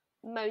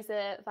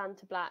 Moser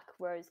Vanta Black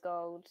Rose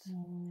Gold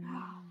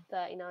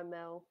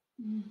 39ml.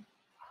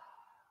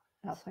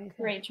 That's amazing.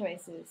 Great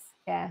choices.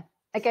 Yeah.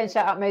 Again,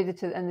 shout out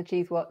Moser and the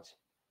cheese watch.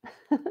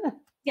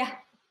 Yeah.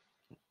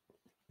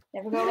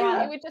 Never go It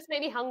wrong. would just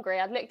make me hungry.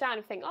 I'd look down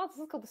and think, oh, this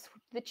is called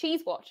the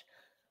cheese watch.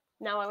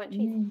 Now I want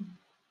cheese.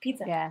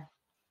 Pizza. Yeah.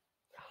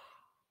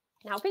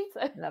 Now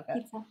pizza. Love it.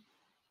 Pizza.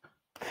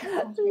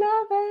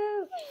 Love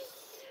it.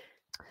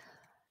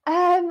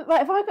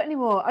 Right, if I've got any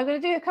more, I'm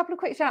going to do a couple of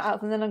quick shout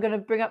outs and then I'm going to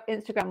bring up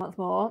Instagram once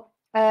more.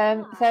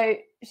 So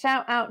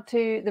shout out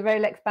to the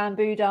Rolex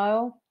bamboo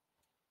dial.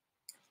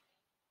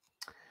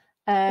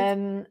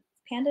 Panda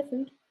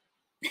food.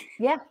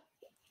 Yeah.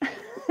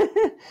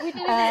 We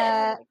did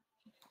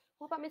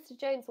what about Mr.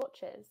 Jones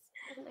watches?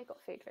 Haven't they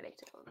got food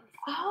related ones?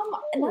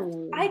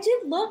 I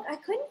did look. I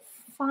couldn't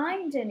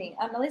find any.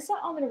 At least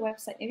not on their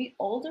website. Maybe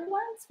older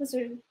ones. Was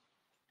there?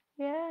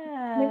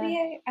 Yeah.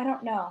 Maybe I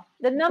don't know.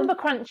 The number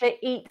cruncher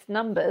eats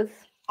numbers.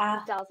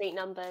 It does eat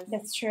numbers.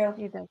 That's true.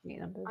 You don't eat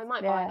numbers. I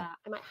might buy that.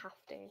 I might have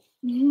to.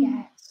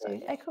 Yeah.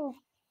 Okay, cool.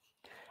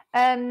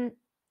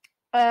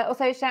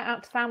 Also shout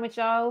out to sandwich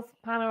dials,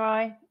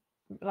 Panerai,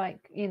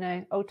 like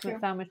ultimate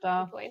sandwich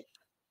dial.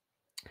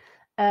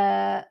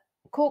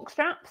 Cork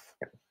straps,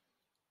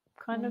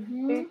 kind of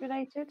food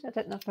related. I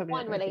don't know, probably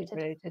wine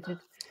related.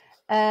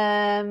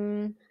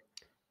 The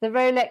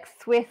Rolex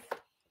Swiss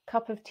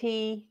cup of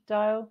tea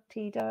dial, Swiss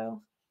tea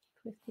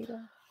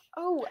dial.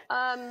 Oh,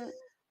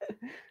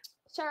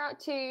 shout out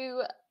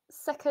to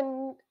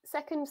Second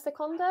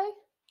Secondo.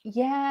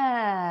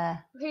 Yeah.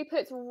 Who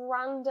puts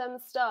random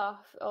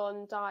stuff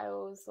on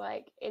dials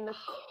like in the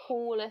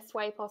coolest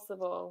way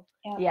possible.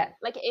 Yeah.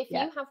 Like if you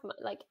have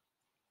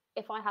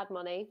if I had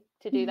money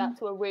to do that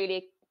to a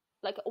really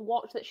like a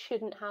watch that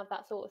shouldn't have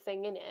that sort of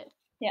thing in it.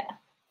 Yeah.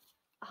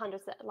 100%,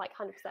 like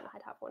 100%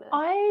 I'd have one of those.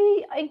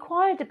 I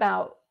inquired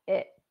about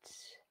it.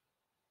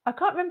 I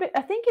can't remember. I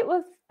don't think it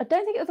was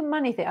a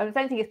money thing. I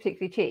don't think it's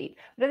particularly cheap.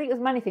 I don't think it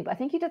was a money thing, but I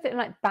think he does it in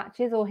like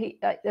batches, or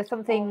there's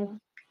something.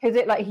 Is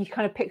it like he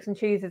kind of picks and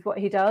chooses what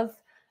he does?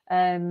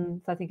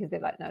 So I think he's a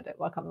bit like, no, I can't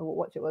remember what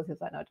watch it was. He was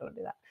like, no, I don't want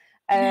to do that.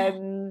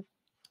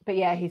 But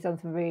yeah, he's done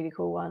some really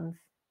cool ones.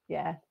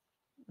 Yeah,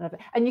 love it.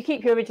 And you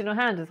keep your original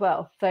hand as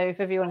well. So if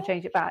ever you want to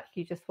change it back,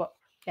 you just swap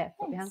your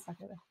hands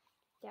back over.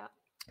 Yeah.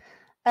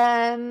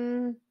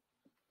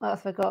 What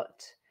else have I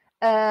got?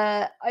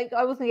 I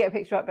was going to get a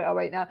picture up, but I'll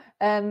wait now.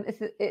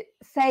 It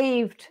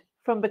saved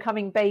from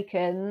becoming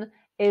bacon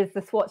is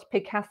the Swatch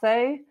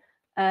Picasso.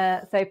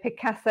 So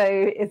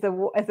Picasso is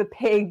a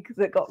pig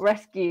that got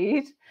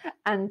rescued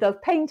and does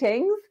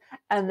paintings,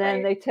 and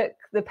then they took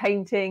the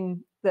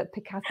painting that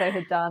Picasso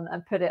had done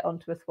and put it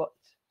onto a Swatch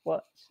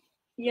watch.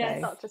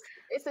 Yes,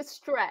 it's a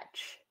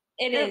stretch.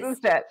 It's a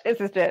stretch.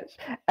 It's a stretch.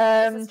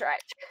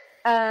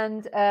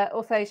 And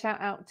also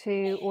shout out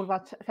to all of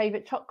our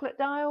favourite chocolate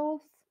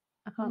dials.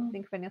 I can't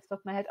think of any off the top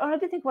of my head. Oh, I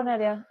did think of one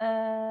earlier.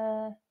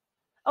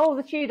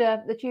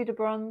 The Tudor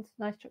bronze,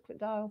 nice chocolate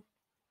dial.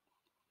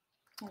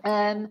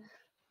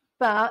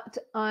 But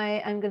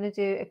I am going to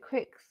do a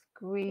quick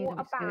screen.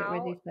 What about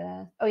ready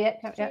there? Oh yeah,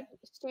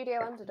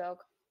 Studio Underdog?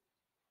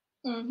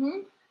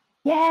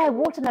 Yeah,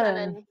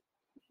 watermelon.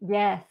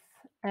 Yes.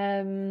 A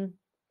friend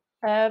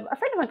of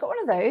mine got one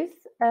of those.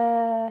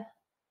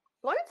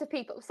 Loads of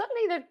people.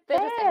 Suddenly they're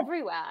just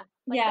everywhere.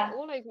 They're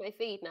all over my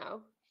feed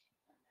now.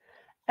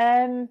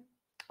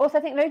 Also,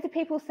 I think loads of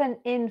people sent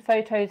in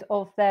photos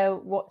of their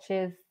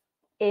watches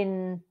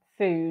in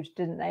food,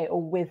 didn't they,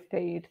 or with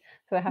food?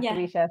 So I have to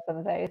reshare some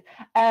of those.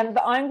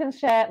 But I'm going to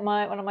share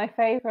one of my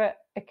favourite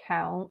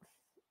accounts.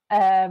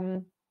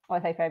 I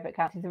say favourite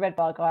accounts. He's a Red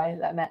Bar guy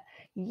that I met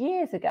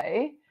years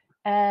ago.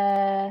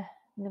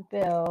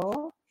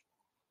 Nabil,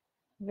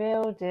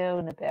 real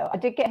deal Nabil. I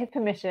did get his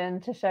permission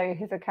to show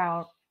his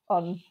account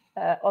on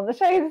the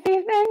show this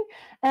evening,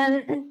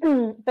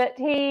 but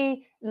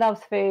he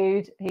loves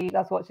food, he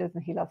loves watches,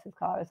 and he loves his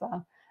car as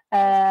well.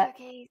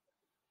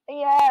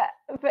 Yeah,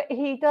 but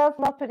he does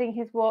love putting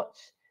his watch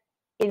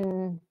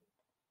in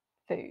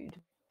food.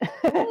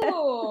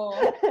 Ooh.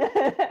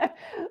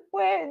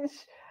 Which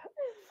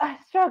I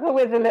struggle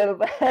with a little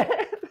bit.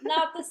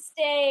 Not the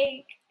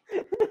steak.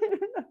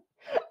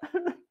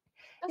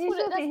 That's You what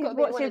sure that's his got to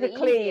be one watches of the are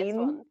clean? easiest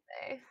ones.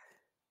 Though.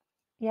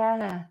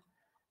 Yeah.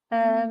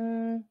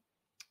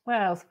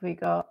 Where else have we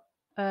got?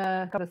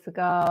 A couple of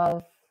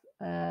cigars.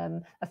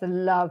 That's a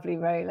lovely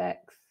Rolex.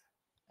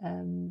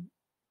 Where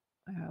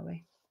are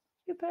we?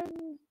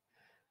 Open.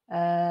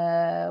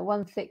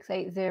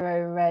 1680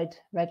 red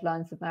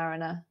line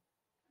Submariner.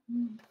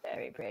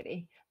 Very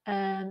pretty.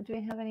 Do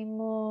we have any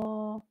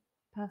more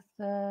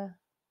pasta?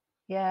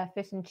 Yeah,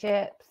 fish and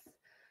chips.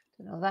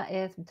 Don't know what that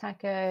is. Some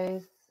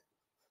tacos.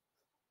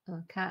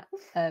 Oh, cat.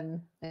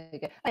 There you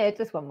go. Oh, yeah,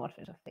 just one more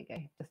finish off. There you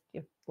go. Just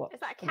your watch. Is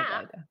that a on the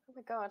cat? burger. Oh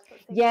my god. That's so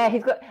Yeah, cute.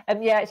 he's got.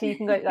 Yeah, actually, you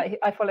can go. Like,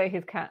 I follow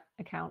his cat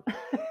account.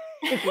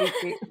 It's really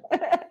cute.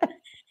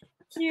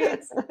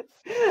 Cute.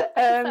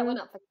 Set one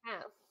up for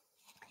cat.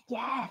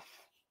 Yes,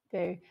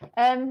 do.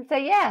 So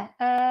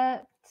yeah.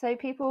 So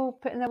people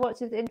putting their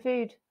watches in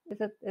food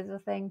is a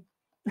thing.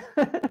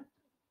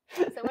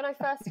 So when I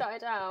first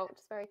started out,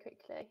 just very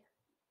quickly,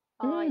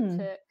 I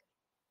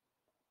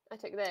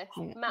took this.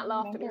 Yeah. Matt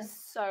laughed at me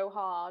so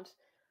hard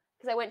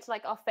because I went to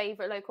like our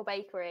favourite local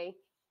bakery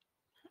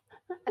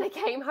and I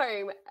came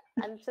home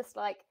and just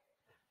like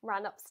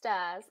ran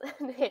upstairs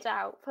and hid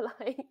out for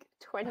like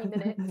 20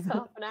 minutes,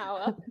 half an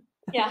hour.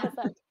 Yeah. I was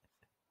like,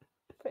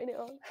 putting it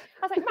on.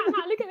 I was like,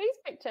 Matt, look at these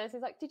pictures.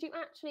 He's like, did you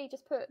actually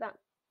just put that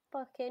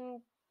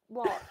fucking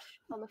watch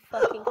on the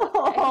fucking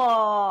cupcake?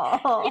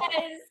 Oh.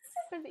 Yes.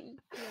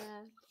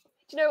 Yeah.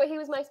 Do you know what he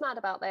was most mad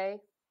about though?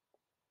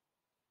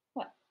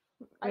 What?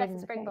 I left the Raising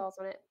the spring cake. balls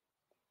on it.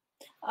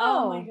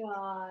 Oh my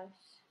gosh.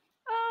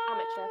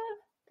 Amateur.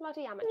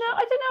 Bloody amateur. No,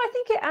 I don't know. I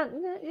think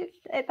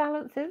it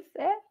balances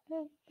it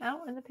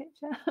out in the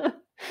picture.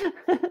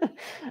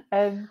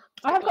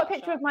 I have got a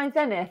picture of my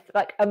Zenith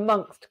like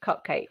amongst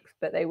cupcakes,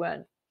 but they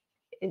weren't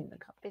in the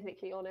cup.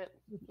 Physically on it.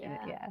 Yeah.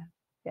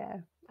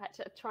 I had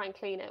to try and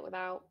clean it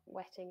without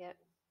wetting it.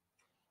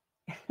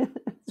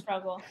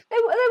 Struggle. They're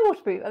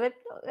waterproof.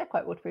 They're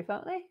quite waterproof,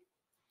 aren't they?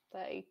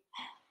 30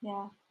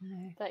 Yeah.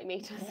 30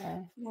 meters.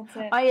 Yeah. That's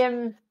it.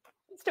 I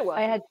Still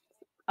working.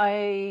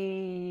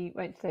 I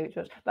won't say which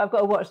watch, but I've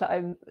got a watch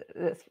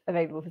that's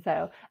available for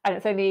sale, and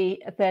it's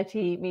only a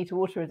 30-meter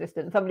water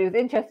resistant. Somebody was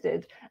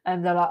interested,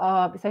 and they're like,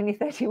 "Oh, it's only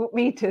 30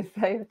 meters."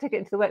 So I took it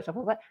into the workshop. I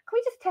was like, "Can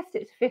we just test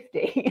it to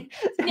 50?"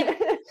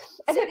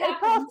 And it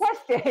passed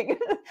testing.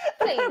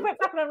 And I went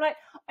back and I'm like,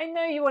 "I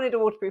know you wanted a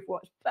waterproof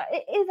watch, but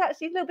it is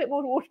actually a little bit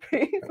more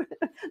waterproof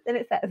than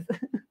it says."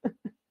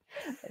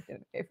 I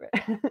didn't go for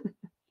it.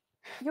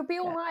 You'll be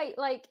all right,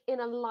 like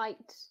in a light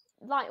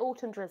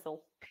autumn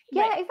drizzle.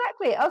 Yeah,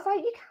 exactly. I was like,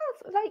 you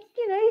can't, like,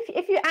 you know,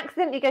 if you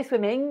accidentally go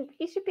swimming,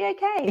 you should be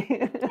okay.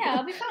 Yeah,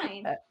 I'll be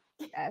fine.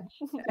 Yeah,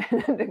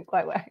 it didn't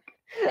quite work.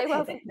 Stay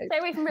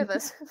away from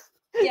rivers.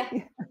 Yeah.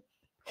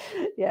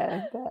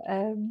 Yeah, but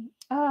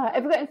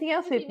have we got anything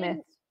else we've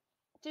missed?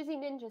 Dizzy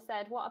Ninja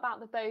said, "What about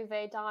the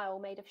Beauvais dial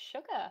made of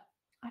sugar?"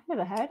 I've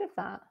never heard of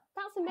that.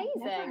 That's amazing.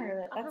 never heard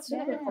of it. I'll That's have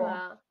to super look cool. for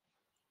that.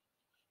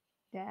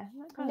 Yeah,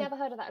 I've never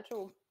heard of that at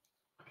all.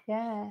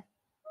 Yeah.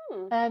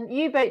 Hmm.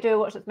 You both do a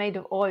watch that's made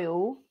of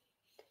oil.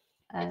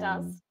 It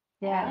does.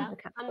 Yeah, Yeah. the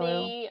cat's And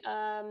oil. the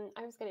I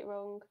always get it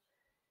wrong.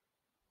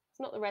 It's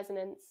not the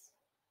resonance.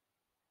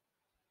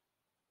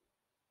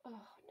 Oh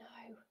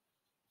no.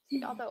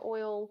 It's the other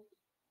oil.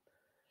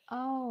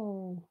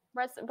 Oh,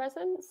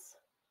 Resonance?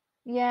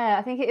 yeah.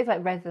 I think it is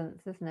like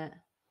resonance, isn't it?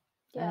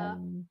 Yeah.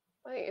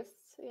 I think it's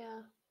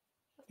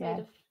That's Yeah.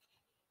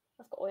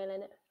 that's got oil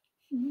in it.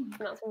 Mm.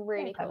 And that's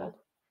really clever. cool.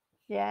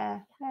 Yeah,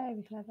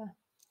 very clever.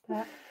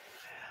 But...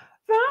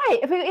 Right.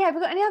 Have we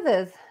got any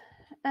others?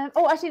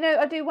 Oh, actually, no.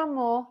 I'll do one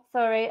more.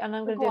 Sorry, and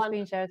I'm going to Go do a on.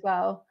 screen share as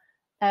well.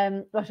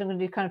 Gosh, I'm going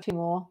to do kind of two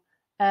more.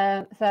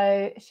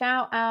 So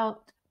shout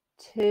out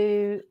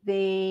to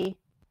the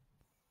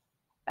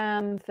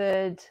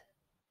Bamford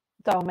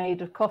dial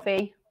made of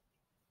coffee.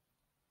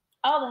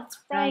 Oh, that's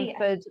right.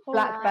 Bamford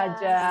Black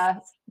Badger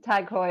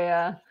Tag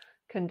Heuer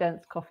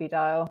condensed coffee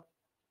dial,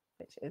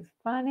 which is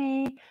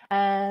funny.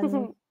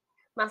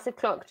 Massive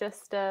Clock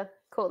just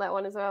caught that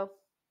one as well.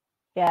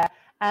 Yeah.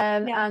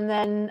 Yeah. And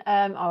then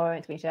I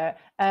won't screen share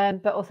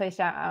it. But also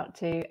shout out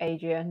to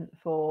Adrian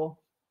for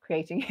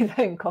creating his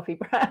own coffee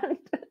brand.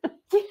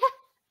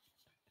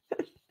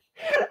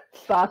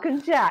 Bark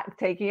and Jack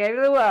taking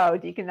over the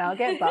world. You can now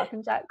get Bark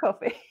and Jack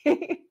coffee.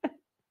 It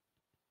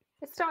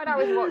started out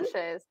with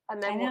watches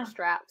and I then know. watch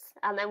straps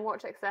and then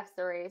watch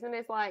accessories, and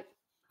it's like,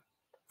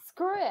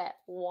 screw it,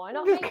 why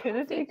not We're make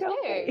gonna coffee do too?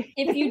 coffee.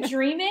 If you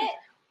dream it,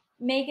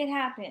 make it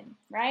happen,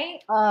 right?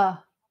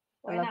 Ah,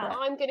 Why love not? it.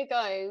 I'm gonna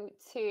go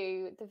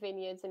to the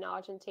vineyards in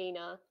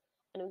Argentina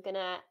and I'm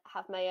gonna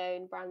have my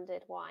own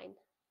branded wine.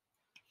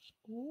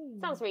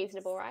 Sounds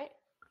reasonable, right?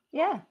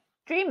 Yeah,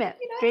 dream it.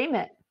 You know? Dream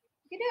it.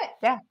 You do it.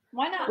 Yeah.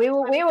 Why not? We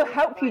will Try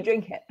help you wine.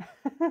 drink it.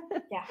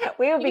 Yeah.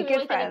 We will You be can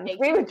good be my guinea friends. pig.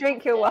 We will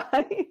drink your That's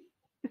wine.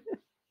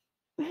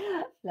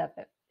 Love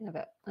it. Love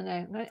it. I know.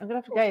 I'm gonna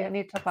have to go. I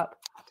need to top up.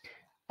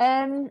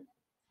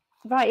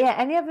 Right, yeah.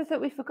 Any others that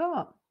we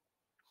forgot?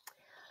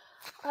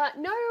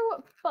 No,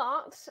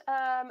 but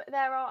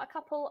there are a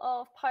couple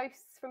of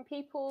posts from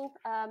people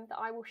that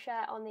I will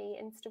share on the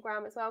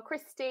Instagram as well.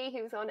 Christy,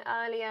 who was on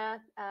earlier,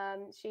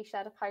 she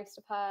shared a post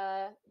of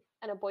her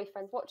and her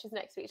boyfriend's watches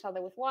next to each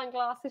other with wine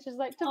glasses. She's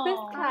like, does this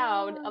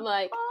count? I'm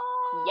like,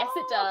 yes,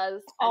 it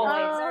does.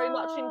 And it's very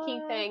much in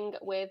keeping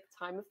with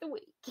time of the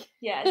week.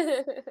 Yes.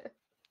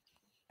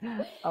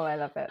 Oh, I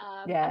love it.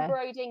 And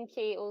Bro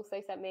Dinky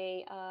also sent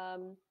me a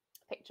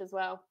picture as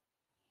well.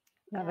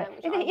 Love it.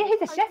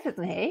 He's a chef,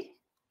 isn't he?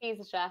 He's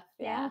a chef,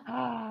 yeah.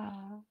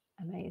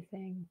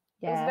 Amazing.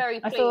 I was very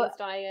pleased.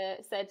 I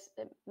said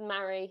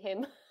marry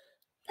him.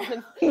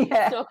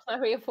 Not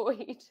marry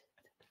avoid.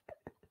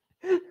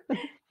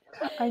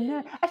 I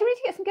know. Actually, we need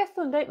to get some guests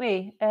on, don't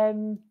we?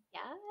 Yes.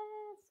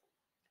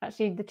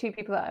 Actually, the two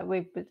people that I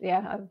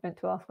meant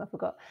to ask, I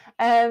forgot.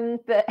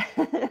 But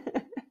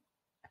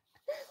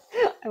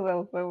I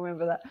will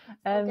remember that.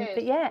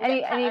 But yeah,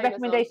 any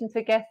recommendations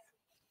for guests?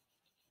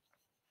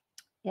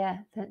 Yeah,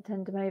 send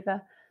them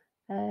over.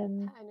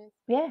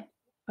 Yeah,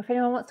 if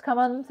anyone wants to come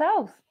on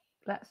themselves,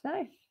 let us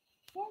know.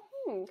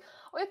 Well,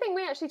 I think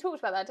we actually talked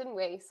about that, didn't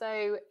we?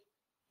 So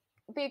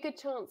it'd be a good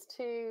chance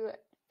to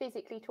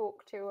physically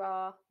talk to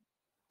our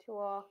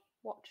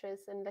watchers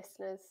and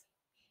listeners.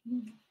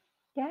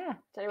 Yeah.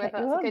 Don't know whether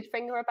that's a good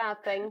thing or a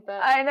bad thing,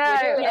 but I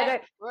know.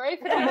 We're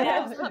opening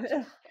ourselves up.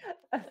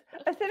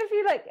 I seen a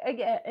few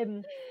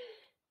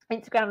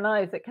Instagram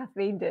lives that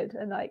Kathleen did,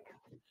 and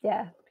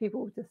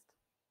people just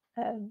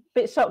a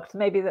bit shocked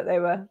maybe that they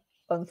were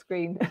on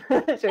screen.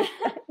 Look,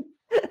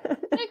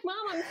 Mum,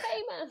 I'm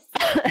famous.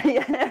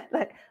 Yeah,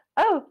 like,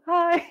 oh,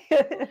 hi.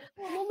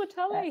 I'm on the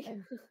telly.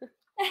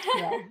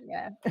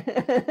 Yeah.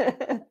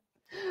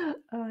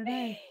 Oh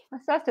no,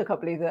 I still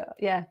can't believe that.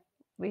 Yeah,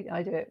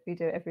 I do it. We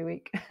do it every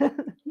week. So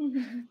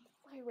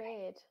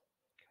weird.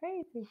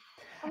 Crazy.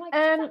 I'm like,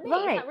 is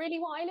that really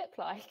what I look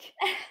like?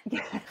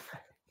 Yeah.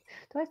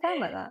 Do I sound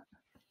like that?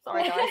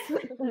 Sorry, guys.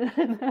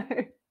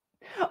 No.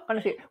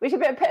 Honestly, we should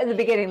put at the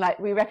beginning, like,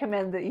 we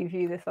recommend that you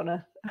view this on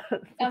a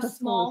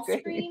small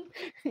screen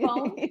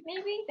phone,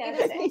 maybe.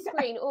 Either a small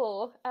screen,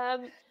 or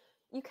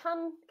you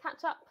can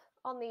catch up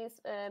on these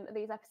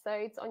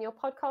episodes on your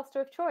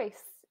podcaster of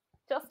choice.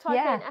 Just type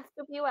in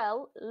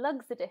SWL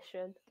Lugs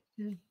Edition.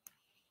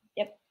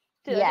 Yep.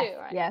 Did I do it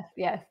right?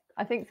 Yes.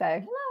 I think so.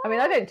 Hello. I mean,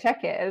 I don't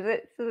check it.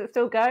 Does it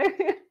still go?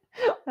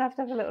 I'll have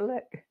to have a little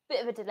look.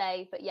 Bit of a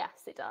delay, but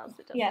yes, it does.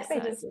 Yes,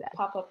 it does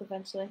pop up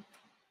eventually.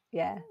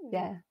 Yeah.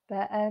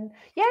 But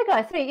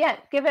guys, so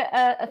give it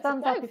a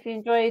thumbs up if you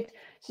enjoyed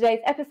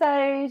today's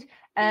episode.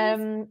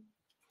 Give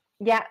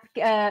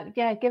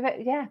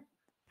it.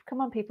 Come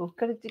on, people,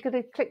 gotta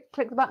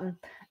click the button.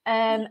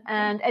 And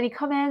any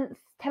comments,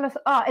 tell us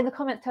in the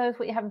comments, tell us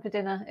what you're having for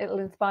dinner. It'll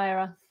inspire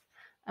us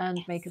and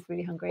make us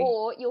really hungry.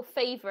 Or your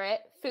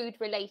favorite food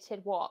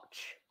related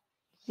watch.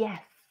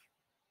 Yes,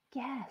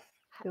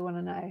 we want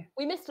to know.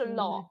 We missed a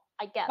lot.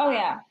 I get that. Oh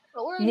yeah,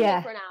 but we're only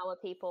here for an hour,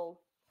 people.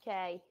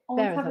 Okay.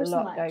 There is a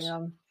lot going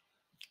on.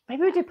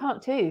 Maybe we do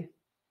part 2.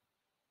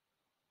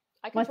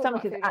 My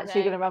stomach is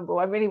actually going to rumble.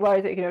 I'm really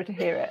worried that you're going to be able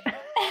to hear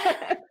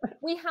it.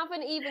 We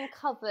haven't even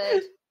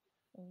covered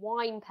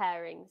wine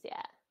pairings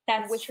yet.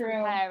 That's true.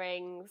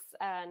 Pairings,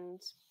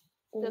 and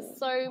there's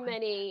so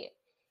many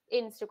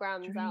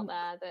Instagrams out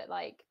there that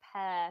like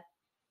pair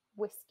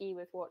whiskey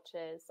with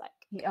watches. Like,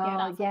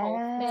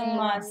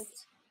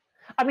 must.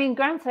 I mean,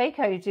 Grand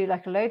Seiko do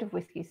like a load of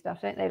whiskey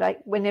stuff, don't they? Like,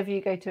 whenever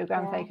you go to a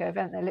Grand Seiko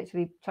event, they're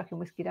literally chucking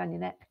whiskey down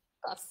your neck.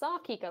 Got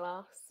a sake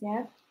glass.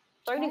 Yeah.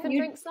 Don't even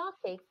drink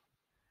sake.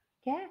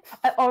 Yeah.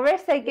 Or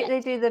if they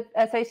do the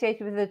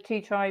associated with the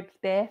Two Tribes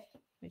beer,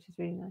 which is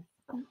really nice.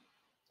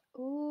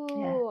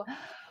 Ooh.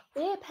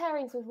 Beer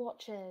pairings with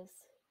watches.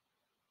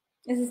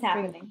 This is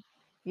happening.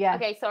 Yeah.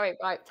 Okay, sorry,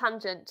 right,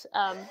 tangent.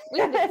 We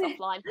can do this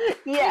offline.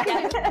 Yeah.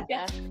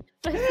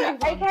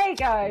 Okay,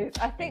 guys,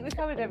 I think we've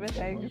covered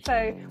everything.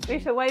 So we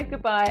shall wave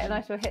goodbye and I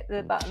shall hit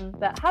the button.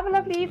 But have a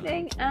lovely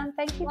evening and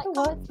thank you for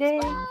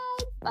watching.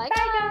 Bye,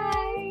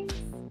 guys.